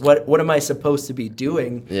purpose? What am I supposed to be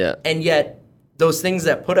doing? Yeah. And yet those things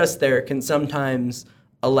that put us there can sometimes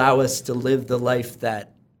allow us to live the life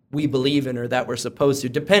that we believe in, or that we're supposed to,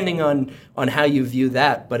 depending on how you view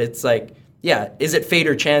that. But it's like, is it fate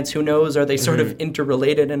or chance? Who knows? Are they sort of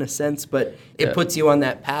interrelated in a sense? But it puts you on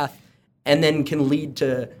that path, and then can lead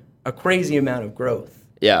to a crazy amount of growth.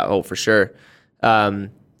 Yeah, for sure. I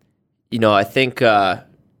think, a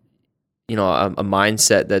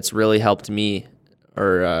mindset that's really helped me,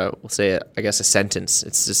 or we'll say, I guess, a sentence.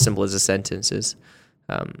 It's as simple as a sentence is,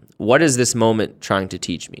 what is this moment trying to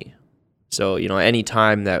teach me? So, any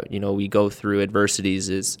time that, we go through adversities,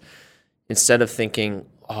 is instead of thinking,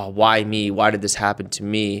 oh, why me? Why did this happen to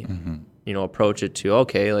me? Approach it to,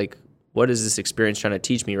 okay, like, what is this experience trying to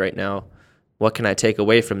teach me right now? What can I take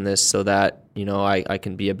away from this, so that, I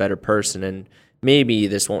can be a better person, and maybe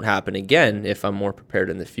this won't happen again if I'm more prepared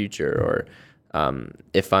in the future, or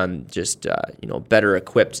if I'm just, better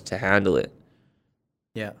equipped to handle it.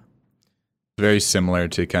 Yeah. Very similar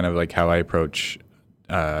to kind of like how I approach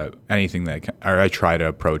anything I try to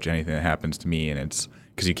approach anything that happens to me, and it's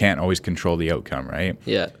because you can't always control the outcome, right?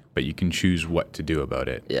 Yeah. But you can choose what to do about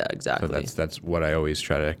it. Yeah, exactly. So that's what I always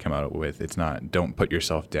try to come out with. It's not, don't put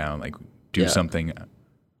yourself down, like do something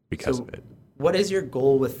because of it. What is your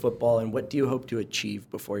goal with football, and what do you hope to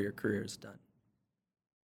achieve before your career is done?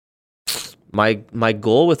 My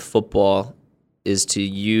goal with football is to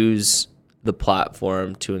use the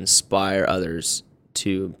platform to inspire others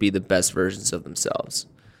to be the best versions of themselves.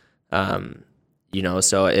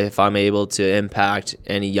 So if I'm able to impact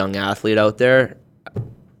any young athlete out there,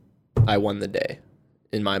 I won the day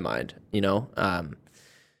in my mind, And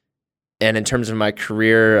in terms of my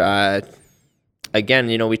career, again,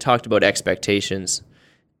 we talked about expectations,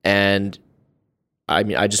 and I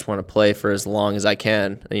mean, I just want to play for as long as I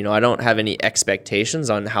can. I don't have any expectations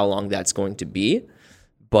on how long that's going to be,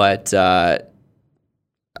 but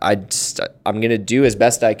I'm going to do as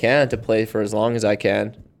best I can to play for as long as I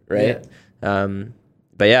can, right? Yeah.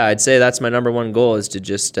 But yeah, I'd say that's my number one goal, is to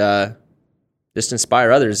just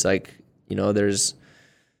inspire others. Like, there's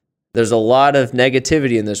a lot of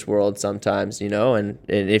negativity in this world sometimes, and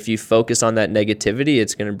if you focus on that negativity,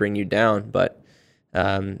 it's going to bring you down. But,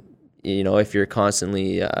 if you're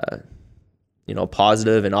constantly,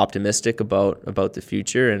 positive and optimistic about the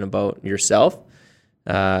future and about yourself,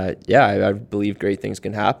 I believe great things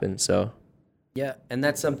can happen. So, yeah, and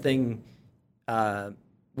that's something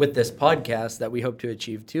with this podcast that we hope to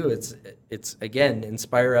achieve too. It's again,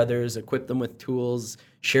 inspire others, equip them with tools,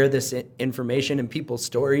 share this information and people's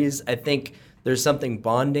stories. I think there's something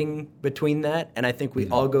bonding between that, and I think we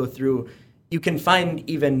all go through. You can find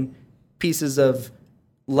even pieces of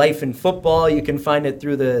life in football. You can find it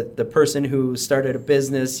through the person who started a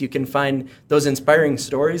business. You can find those inspiring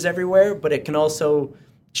stories everywhere, but it can also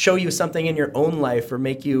show you something in your own life, or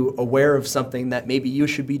make you aware of something that maybe you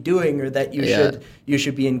should be doing, or that you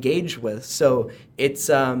should be engaged with. So it's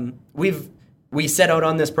we set out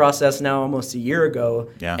on this process now almost a year ago,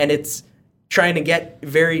 and it's trying to get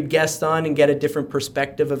varied guests on and get a different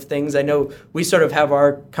perspective of things. I know we sort of have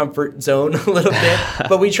our comfort zone a little bit,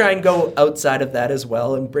 but we try and go outside of that as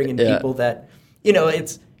well, and bring in people that, you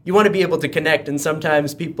want to be able to connect. And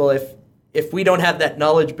sometimes people, if we don't have that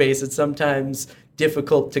knowledge base, it's sometimes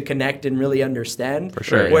difficult to connect and really understand. For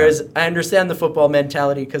sure. Whereas I understand the football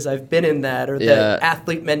mentality because I've been in that, or the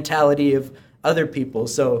athlete mentality of other people.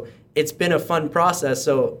 So it's been a fun process.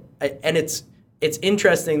 So, and it's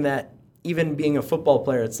interesting that even being a football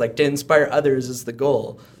player, it's like to inspire others is the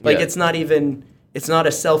goal. Like it's not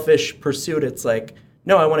a selfish pursuit. It's like,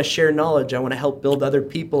 no, I want to share knowledge. I want to help build other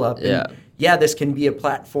people up. Yeah. And this can be a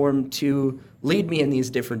platform to lead me in these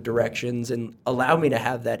different directions and allow me to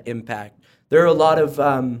have that impact. There are a lot of,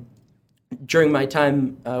 during my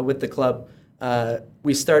time with the club,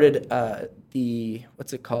 we started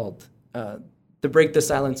what's it called? The Break the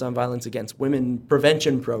Silence on Violence Against Women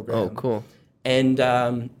prevention program. Oh, cool. And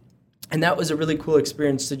that was a really cool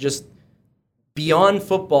experience to just, beyond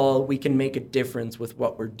football, we can make a difference with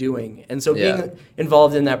what we're doing. And so being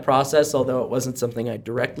involved in that process, although it wasn't something I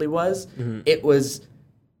directly was, it was,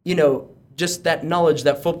 just that knowledge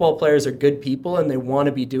that football players are good people and they want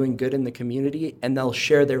to be doing good in the community and they'll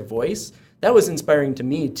share their voice. That was inspiring to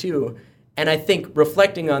me too. And I think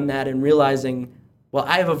reflecting on that and realizing, well,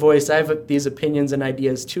 I have a voice, I have these opinions and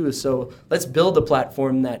ideas too, so let's build a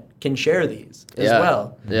platform that can share these as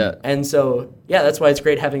well. Yeah. And so, that's why it's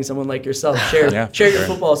great having someone like yourself share your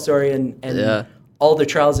football story and all the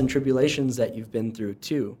trials and tribulations that you've been through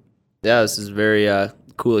too. Yeah, this is a very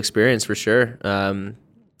cool experience for sure.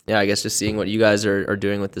 I guess just seeing what you guys are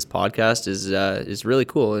doing with this podcast is really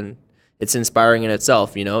cool, and it's inspiring in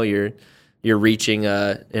itself. You're reaching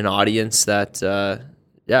an audience that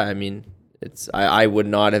I would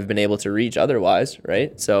not have been able to reach otherwise,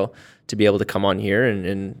 right? So to be able to come on here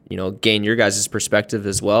and gain your guys' perspective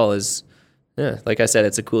as well is, like I said,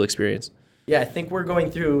 it's a cool experience. Yeah, I think we're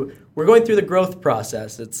going through the growth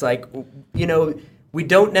process. It's like, we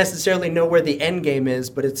don't necessarily know where the end game is,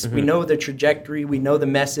 but we know the trajectory, we know the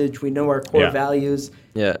message, we know our core values.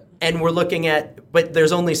 Yeah. And we're looking but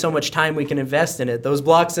there's only so much time we can invest in it. Those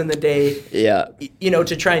blocks in the day,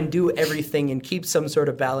 to try and do everything and keep some sort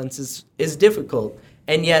of balance is difficult.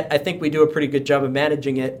 And yet I think we do a pretty good job of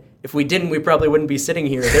managing it. If we didn't, we probably wouldn't be sitting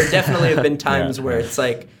here. There definitely have been times where it's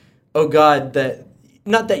like, oh God,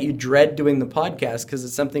 not that you dread doing the podcast because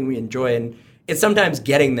it's something we enjoy, and it's sometimes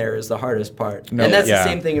getting there is the hardest part. No, and that's the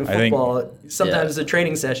same thing in football. Sometimes the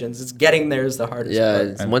training sessions, it's getting there is the hardest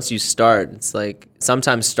part. Yeah, once you start, it's like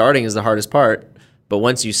sometimes starting is the hardest part, but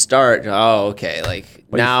once you start,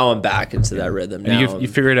 now I'm back into that rhythm. And you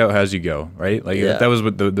figure it out as you go, right? Like that was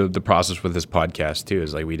what the process with this podcast too,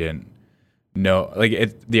 is like we didn't know,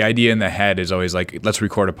 the idea in the head is always like, let's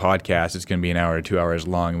record a podcast, it's going to be an hour or 2 hours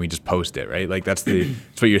long, and we just post it, right? Like that's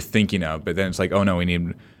what you're thinking of, but then it's like, oh no, we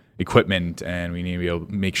need equipment, and we need to be able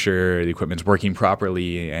to make sure the equipment's working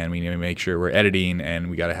properly, and we need to make sure we're editing,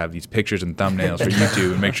 and we got to have these pictures and thumbnails for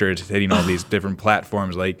YouTube and make sure it's hitting all these different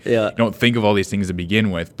platforms. You don't think of all these things to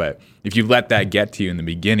begin with, but if you let that get to you in the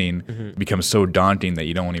beginning, it becomes so daunting that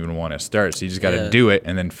you don't even want to start. So you just got to do it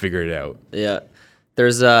and then figure it out. Yeah.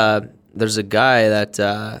 There's a guy that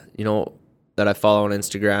that I follow on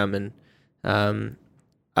Instagram, and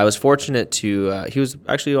I was fortunate to. He was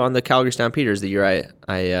actually on the Calgary Stampeders the year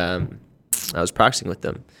I was practicing with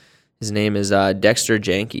them. His name is Dexter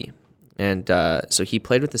Janke, and so he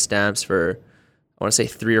played with the Stamps for, I want to say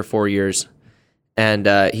 3 or 4 years, and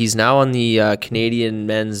he's now on the Canadian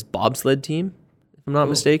men's bobsled team, if I'm not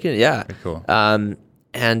mistaken. Yeah, very cool.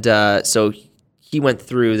 And so he went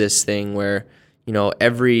through this thing where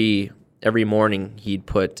every morning he'd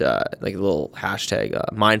put like a little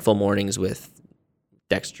hashtag mindful mornings with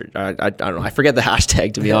Dexter. I don't know. I forget the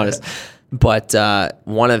hashtag, to be honest. But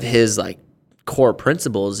one of his core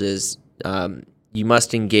principles is you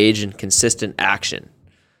must engage in consistent action,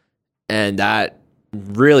 and that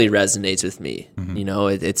really resonates with me.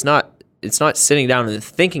 Mm-hmm. It's not sitting down and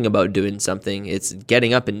thinking about doing something. It's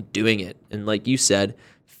getting up and doing it, and like you said,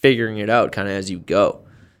 figuring it out kind of as you go.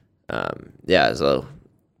 So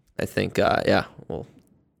I think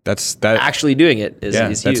that's actually doing it is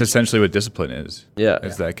that's huge. Essentially what discipline is. Yeah,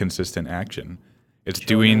 it's that consistent action. It's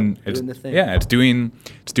doing the thing. Yeah, it's doing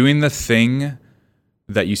the thing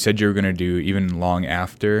that you said you were going to do even long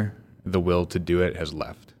after the will to do it has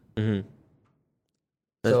left. Mm-hmm.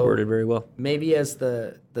 That's worded very well. Maybe as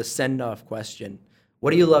the send-off question,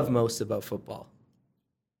 what do you love most about football?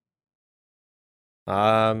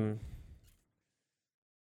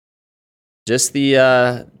 Just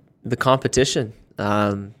the competition.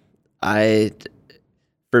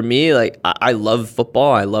 For me, I love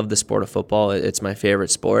football. I love the sport of football. It's my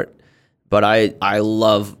favorite sport. But I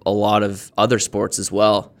love a lot of other sports as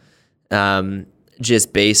well.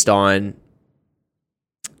 Just based on,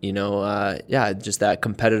 just that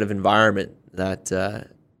competitive environment that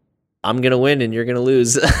I'm going to win and you're going to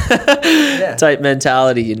lose type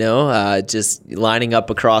mentality, just lining up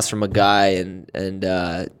across from a guy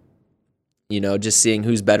and just seeing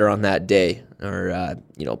who's better on that day, or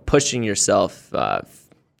pushing yourself.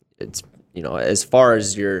 It's as far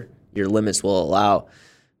as your your limits will allow.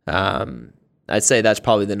 I'd say that's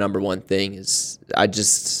probably the number one thing is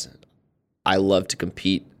I love to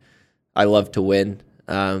compete. I love to win.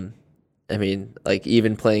 I mean, like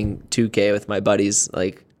even playing 2K with my buddies,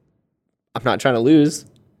 like I'm not trying to lose.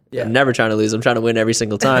 Yeah. I'm never trying to lose. I'm trying to win every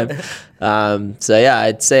single time. So yeah,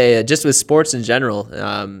 I'd say just with sports in general,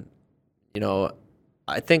 you know,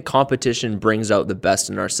 I think competition brings out the best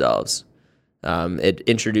in ourselves. It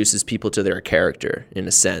introduces people to their character in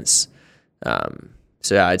a sense.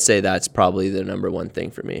 So yeah, I'd say that's probably the number one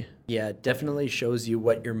thing for me. Yeah, it definitely shows you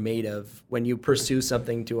what you're made of when you pursue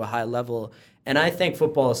something to a high level. And I thank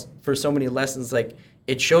football for so many lessons. Like,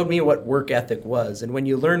 it showed me what work ethic was. And when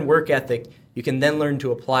you learn work ethic, you can then learn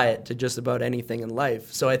to apply it to just about anything in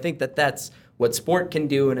life. So I think that that's what sport can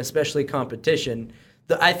do, and especially competition.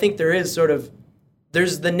 I think there's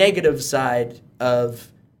the negative side of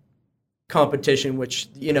competition, which,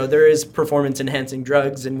 you know, there is performance enhancing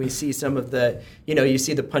drugs, and we see some of the, you know, you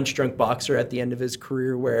see the punch drunk boxer at the end of his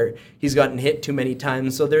career where he's gotten hit too many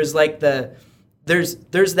times. So there's like there's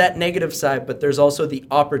that negative side, but there's also the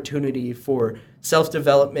opportunity for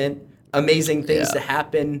self-development, amazing things to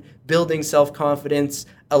happen, building self-confidence,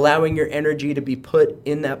 allowing your energy to be put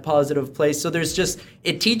in that positive place. So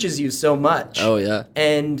it teaches you so much. Oh yeah.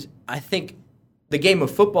 And I think the game of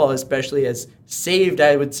football especially has saved,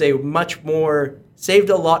 I would say, saved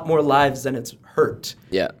a lot more lives than it's hurt.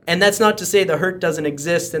 Yeah. And that's not to say the hurt doesn't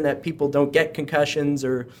exist and that people don't get concussions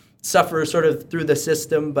or suffer sort of through the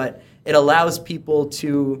system, but it allows people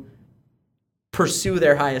to pursue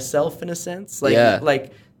their highest self in a sense.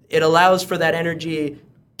 Like it allows for that energy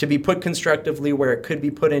to be put constructively where it could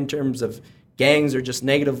be put in terms of gangs or just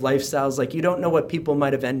negative lifestyles. Like, you don't know what people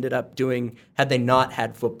might have ended up doing had they not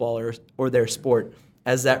had football or their sport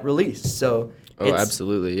as that release. So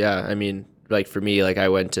absolutely. Yeah. I mean, like for me, like I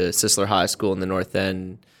went to Sisler High School in the North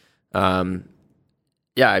End. I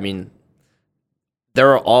mean, there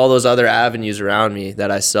were all those other avenues around me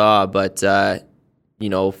that I saw, but, you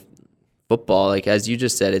know, football, like as you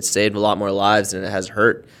just said, it's saved a lot more lives than it has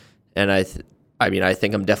hurt. And I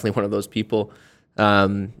think I'm definitely one of those people.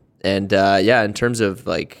 In terms of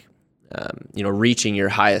like, you know, reaching your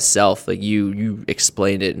highest self, like you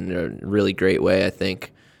explained it in a really great way, I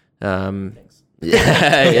think. That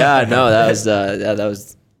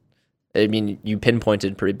was, I mean, you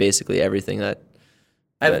pinpointed pretty basically everything that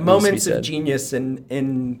I have moments of genius and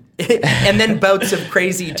then bouts of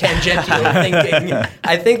crazy tangential thinking.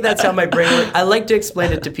 I think that's how my brain works. I like to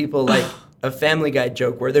explain it to people like a Family Guy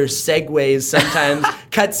joke where there's segues sometimes,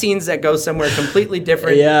 cut scenes that go somewhere completely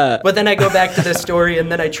different. Yeah. But then I go back to the story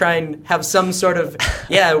and then I try and have some sort of,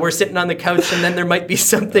 we're sitting on the couch and then there might be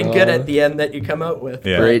something good at the end that you come out with.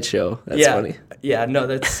 Yeah. Great show. That's funny. Yeah, no,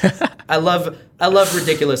 that's I love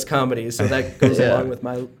ridiculous comedy, so that goes along with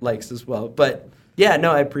my likes as well. But yeah,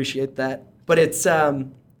 no, I appreciate that. But it's,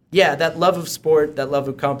 that love of sport, that love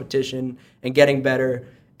of competition and getting better.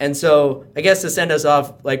 And so I guess to send us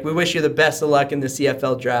off, like, we wish you the best of luck in the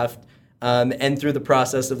CFL draft and through the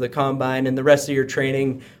process of the combine and the rest of your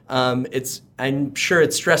training. I'm sure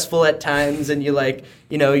it's stressful at times and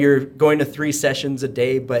you're going to 3 sessions a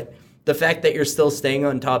day, but the fact that you're still staying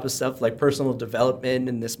on top of stuff like personal development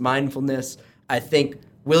and this mindfulness, I think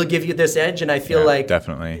will give you this edge. And I feel like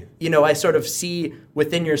definitely, I sort of see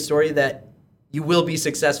within your story that you will be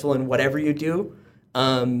successful in whatever you do.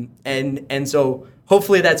 And so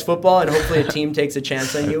hopefully that's football and hopefully a team takes a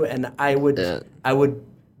chance on you. And I would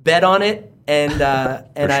bet on it. And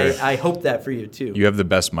sure. I hope that for you too. You have the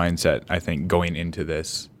best mindset, I think, going into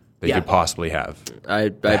this that you could possibly have.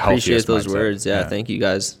 I appreciate those words. Yeah. Thank you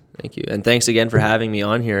guys. Thank you. And thanks again for having me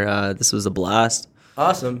on here. This was a blast.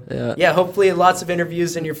 Awesome. Yeah, hopefully lots of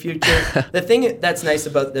interviews in your future. The thing that's nice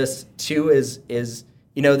about this too is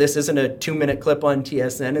this isn't a 2-minute clip on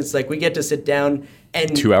TSN. It's like we get to sit down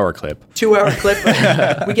and 2-hour clip.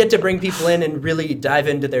 We get to bring people in and really dive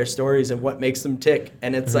into their stories and what makes them tick.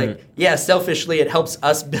 And it's selfishly it helps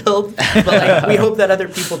us build, but we hope that other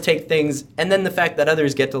people take things, and then the fact that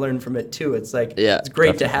others get to learn from it too. It's it's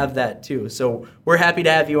great to have that too. So we're happy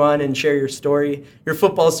to have you on and share your story, your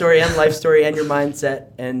football story and life story and your mindset.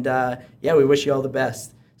 And we wish you all the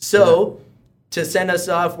best. So. To send us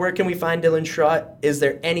off, where can we find Dylan Schrott? Is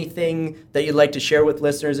there anything that you'd like to share with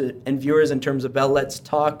listeners and viewers in terms of Bell Let's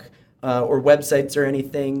Talk or websites or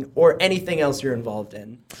anything else you're involved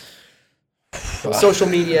in? Social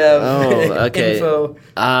media, info.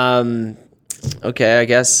 Okay, I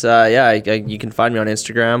guess, you can find me on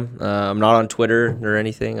Instagram. I'm not on Twitter or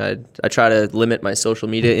anything. I try to limit my social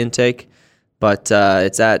media intake. but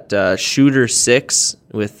it's at Shooter 6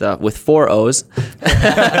 with 4 O's.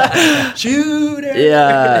 Shooter.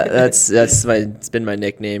 Yeah, it's been my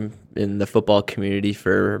nickname in the football community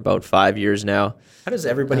for about 5 years now. How does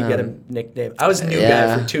everybody get a nickname? I was a new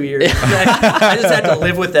guy for 2 years. I just had to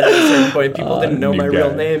live with it at a certain point. People didn't know my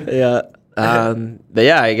real name. Yeah. But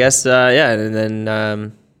yeah, I guess and then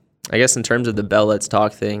I guess in terms of the Bell Let's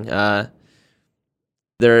Talk thing, I've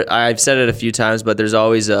said it a few times, but there's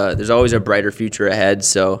always a brighter future ahead.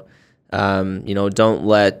 So don't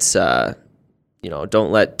let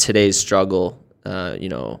today's struggle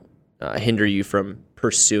hinder you from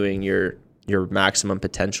pursuing your maximum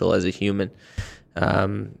potential as a human.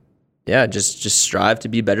 Just strive to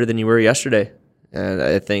be better than you were yesterday. And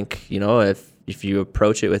I think, if you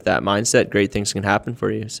approach it with that mindset, great things can happen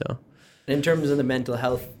for you. So in terms of the mental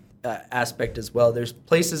health aspect as well, there's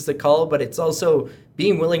places to call, but it's also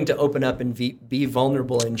being willing to open up and be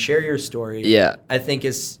vulnerable and share your story. Yeah. I think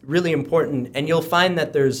is really important. And you'll find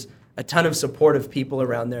that there's a ton of supportive people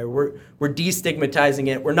around there. We're destigmatizing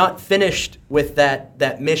it. We're not finished with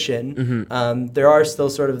that mission. Mm-hmm. There are still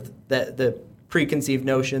sort of the preconceived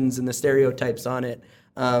notions and the stereotypes on it.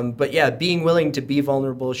 But yeah, being willing to be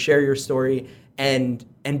vulnerable, share your story, and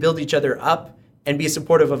build each other up, and be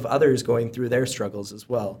supportive of others going through their struggles as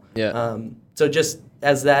well. Yeah. So just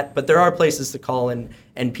as that, but there are places to call and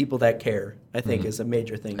people that care, I think, is a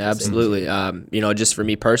major thing. Absolutely. Just for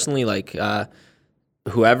me personally, like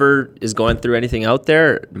whoever is going through anything out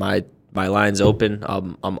there, my line's open.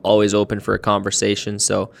 I'm always open for a conversation.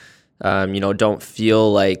 So, don't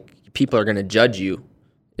feel like people are going to judge you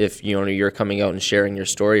if you're coming out and sharing your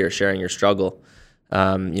story or sharing your struggle.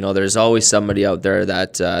 There's always somebody out there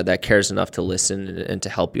that cares enough to listen and to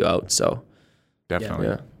help you out. So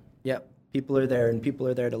definitely. Yeah. People are there, and people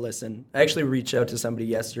are there to listen. I actually reached out to somebody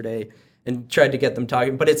yesterday and tried to get them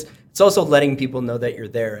talking, but it's also letting people know that you're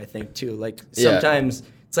there, I think, too. Like sometimes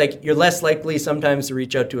it's like you're less likely sometimes to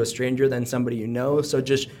reach out to a stranger than somebody you know. So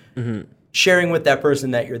just sharing with that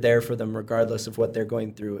person that you're there for them regardless of what they're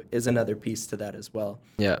going through is another piece to that as well.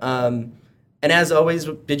 Yeah. And as always,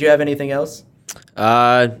 did you have anything else?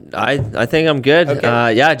 I think I'm good.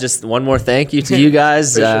 Okay. Just one more thank you to you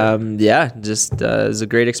guys. Sure. It was a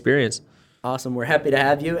great experience. Awesome. We're happy to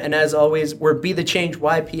have you. And as always, we're Be The Change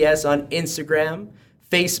YPS on Instagram,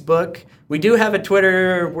 Facebook. We do have a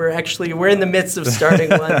Twitter. We're in the midst of starting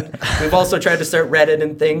one. We've also tried to start Reddit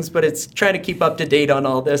and things, but it's trying to keep up to date on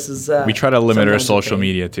all this. We try to limit our social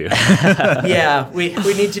media too. Yeah, we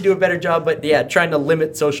need to do a better job, but yeah, trying to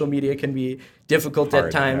limit social media can be difficult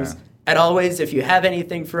at times. Yeah. And always, if you have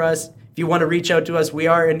anything for us, if you want to reach out to us, we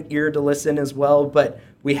are an ear to listen as well, but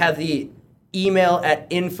we have the email at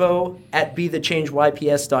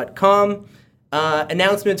info@bethechangeYPS.com.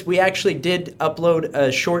 Announcements, we actually did upload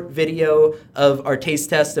a short video of our taste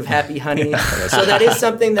test of Happy Honey. So that is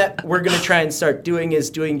something that we're going to try and start doing, is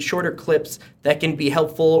doing shorter clips that can be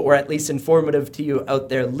helpful or at least informative to you out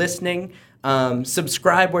there listening.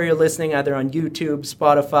 Subscribe where you're listening, either on YouTube,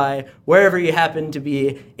 Spotify, wherever you happen to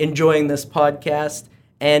be enjoying this podcast.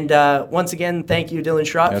 And once again, thank you, Dylan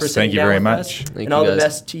Schrott, for sitting down with us. Thank you very much. And all the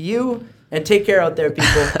best to you. And take care out there,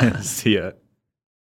 people. See ya.